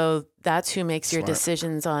 Yeah. So that's who makes your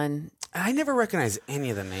decisions on. I never recognize any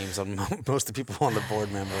of the names on most of the people on the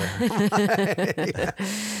board member.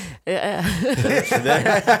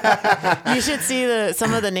 You should see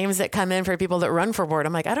some of the names that come in for people that run for board.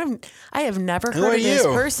 I'm like, I have never heard are of this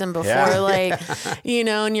you? person before. Yeah. Like,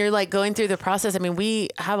 and you're like going through the process. I mean, we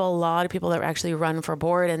have a lot of people that actually run for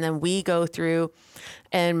board, and then we go through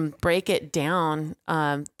and break it down.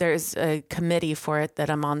 There's a committee for it that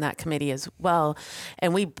I'm on that committee as well.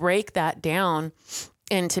 And we break that down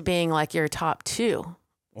into being like your top 2.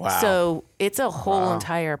 Wow. So it's a whole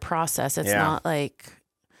entire process. It's not like,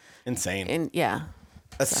 Insane.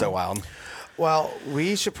 That's so wild. Well,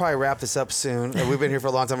 we should probably wrap this up soon. We've been here for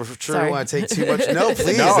a long time. I'm sure we Sorry. don't want to take too much. No,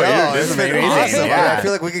 please. No, It's dude, been amazing. awesome. Yeah. I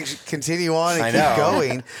feel like we can continue on and I keep know.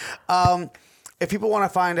 going. If people want to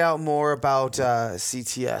find out more about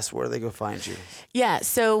CTS, where do they go find you? Yeah,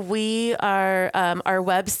 so we are, our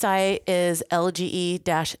website is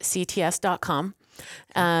LGE-CTS.com.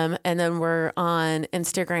 And then we're on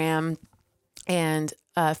Instagram and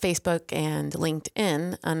Facebook and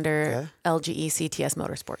LinkedIn under LGE-CTS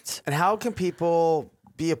Motorsports. And how can people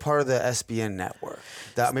be a part of the SBN network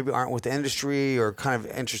that maybe aren't with the industry or kind of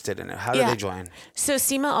interested in it? How do they join? So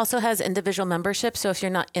SEMA also has individual membership. So if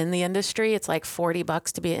you're not in the industry, it's like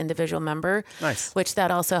 $40 to be an individual member. Nice. Which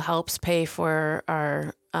that also helps pay for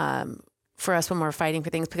our for us when we're fighting for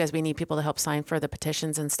things, because we need people to help sign for the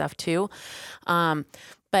petitions and stuff too.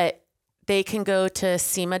 But they can go to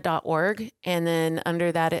SEMA.org, and then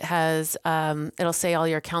under that it has it'll say all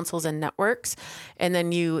your councils and networks, and then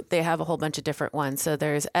they have a whole bunch of different ones. So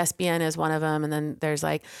there's SBN is one of them, and then there's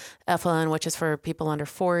like FLN, which is for people under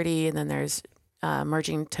 40, and then there's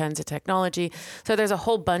Merging Tons of Technology. So there's a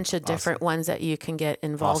whole bunch of different ones that you can get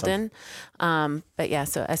involved in. But yeah,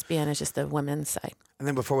 so SBN is just the women's side. And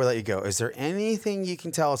then before we let you go, is there anything you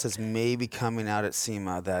can tell us that's maybe coming out at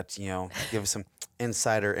SEMA that, give us some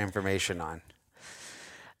insider information on?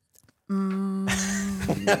 I'll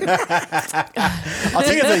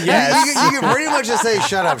take it as a yes. You can pretty much just say,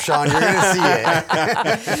 shut up, Sean. You're going to see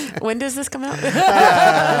it. When does this come out?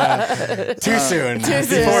 Too soon.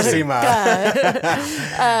 Before SEMA.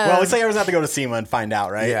 Well, it looks like everyone's have to go to SEMA and find out,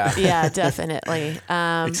 right? Yeah. Yeah, definitely.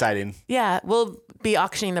 Exciting. Yeah, we'll be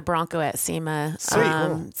auctioning the Bronco at SEMA. Sweet.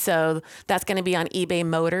 Cool. So that's going to be on eBay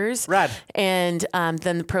Motors. Rad. And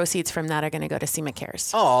then the proceeds from that are going to go to SEMA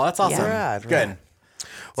Cares. Oh, that's awesome. Yeah. Rad. Good.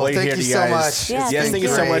 Well, Glad thank you're you here, so guys. much. Yeah, Yes, thank you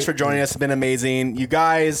so great. much for joining us. It's been amazing. You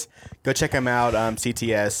guys, go check them out.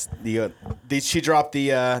 CTS. She dropped the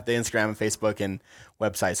Instagram and Facebook and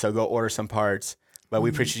website. So go order some parts. But we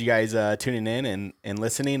appreciate you guys tuning in and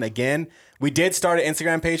listening. Again, we did start an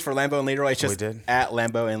Instagram page for Lambo and Leroy. It's just at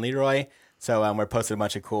Lambo and Leroy. So we're posting a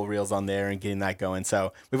bunch of cool reels on there and getting that going.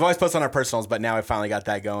 So we've always posted on our personals, but now we finally got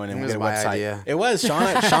that going and we got a website. Idea. It was Sean.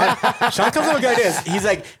 Sean comes up with good ideas. He's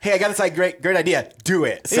like, "Hey, I got this great idea. Do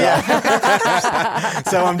it." So, so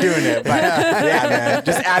I'm doing it. But yeah, man,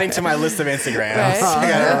 just adding to my list of Instagrams. Right. I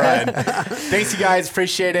gotta run. Thanks, you guys.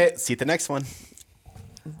 Appreciate it. See you at the next one.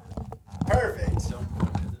 Perfect. Oh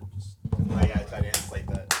yeah, I didn't slate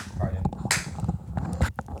the card in.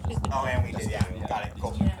 Oh, and we did. Yeah, got it.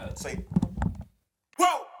 Cool. Sweet.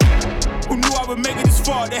 Whoa! Who knew I would make it this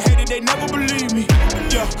far? They hated, they never believe me.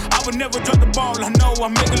 Yeah, I would never drop the ball. I know I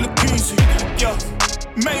make it look easy. Yeah,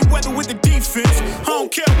 Mayweather with the defense. I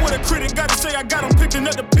don't care what a critic gotta say. I got 'em picking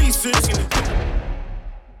up the pieces.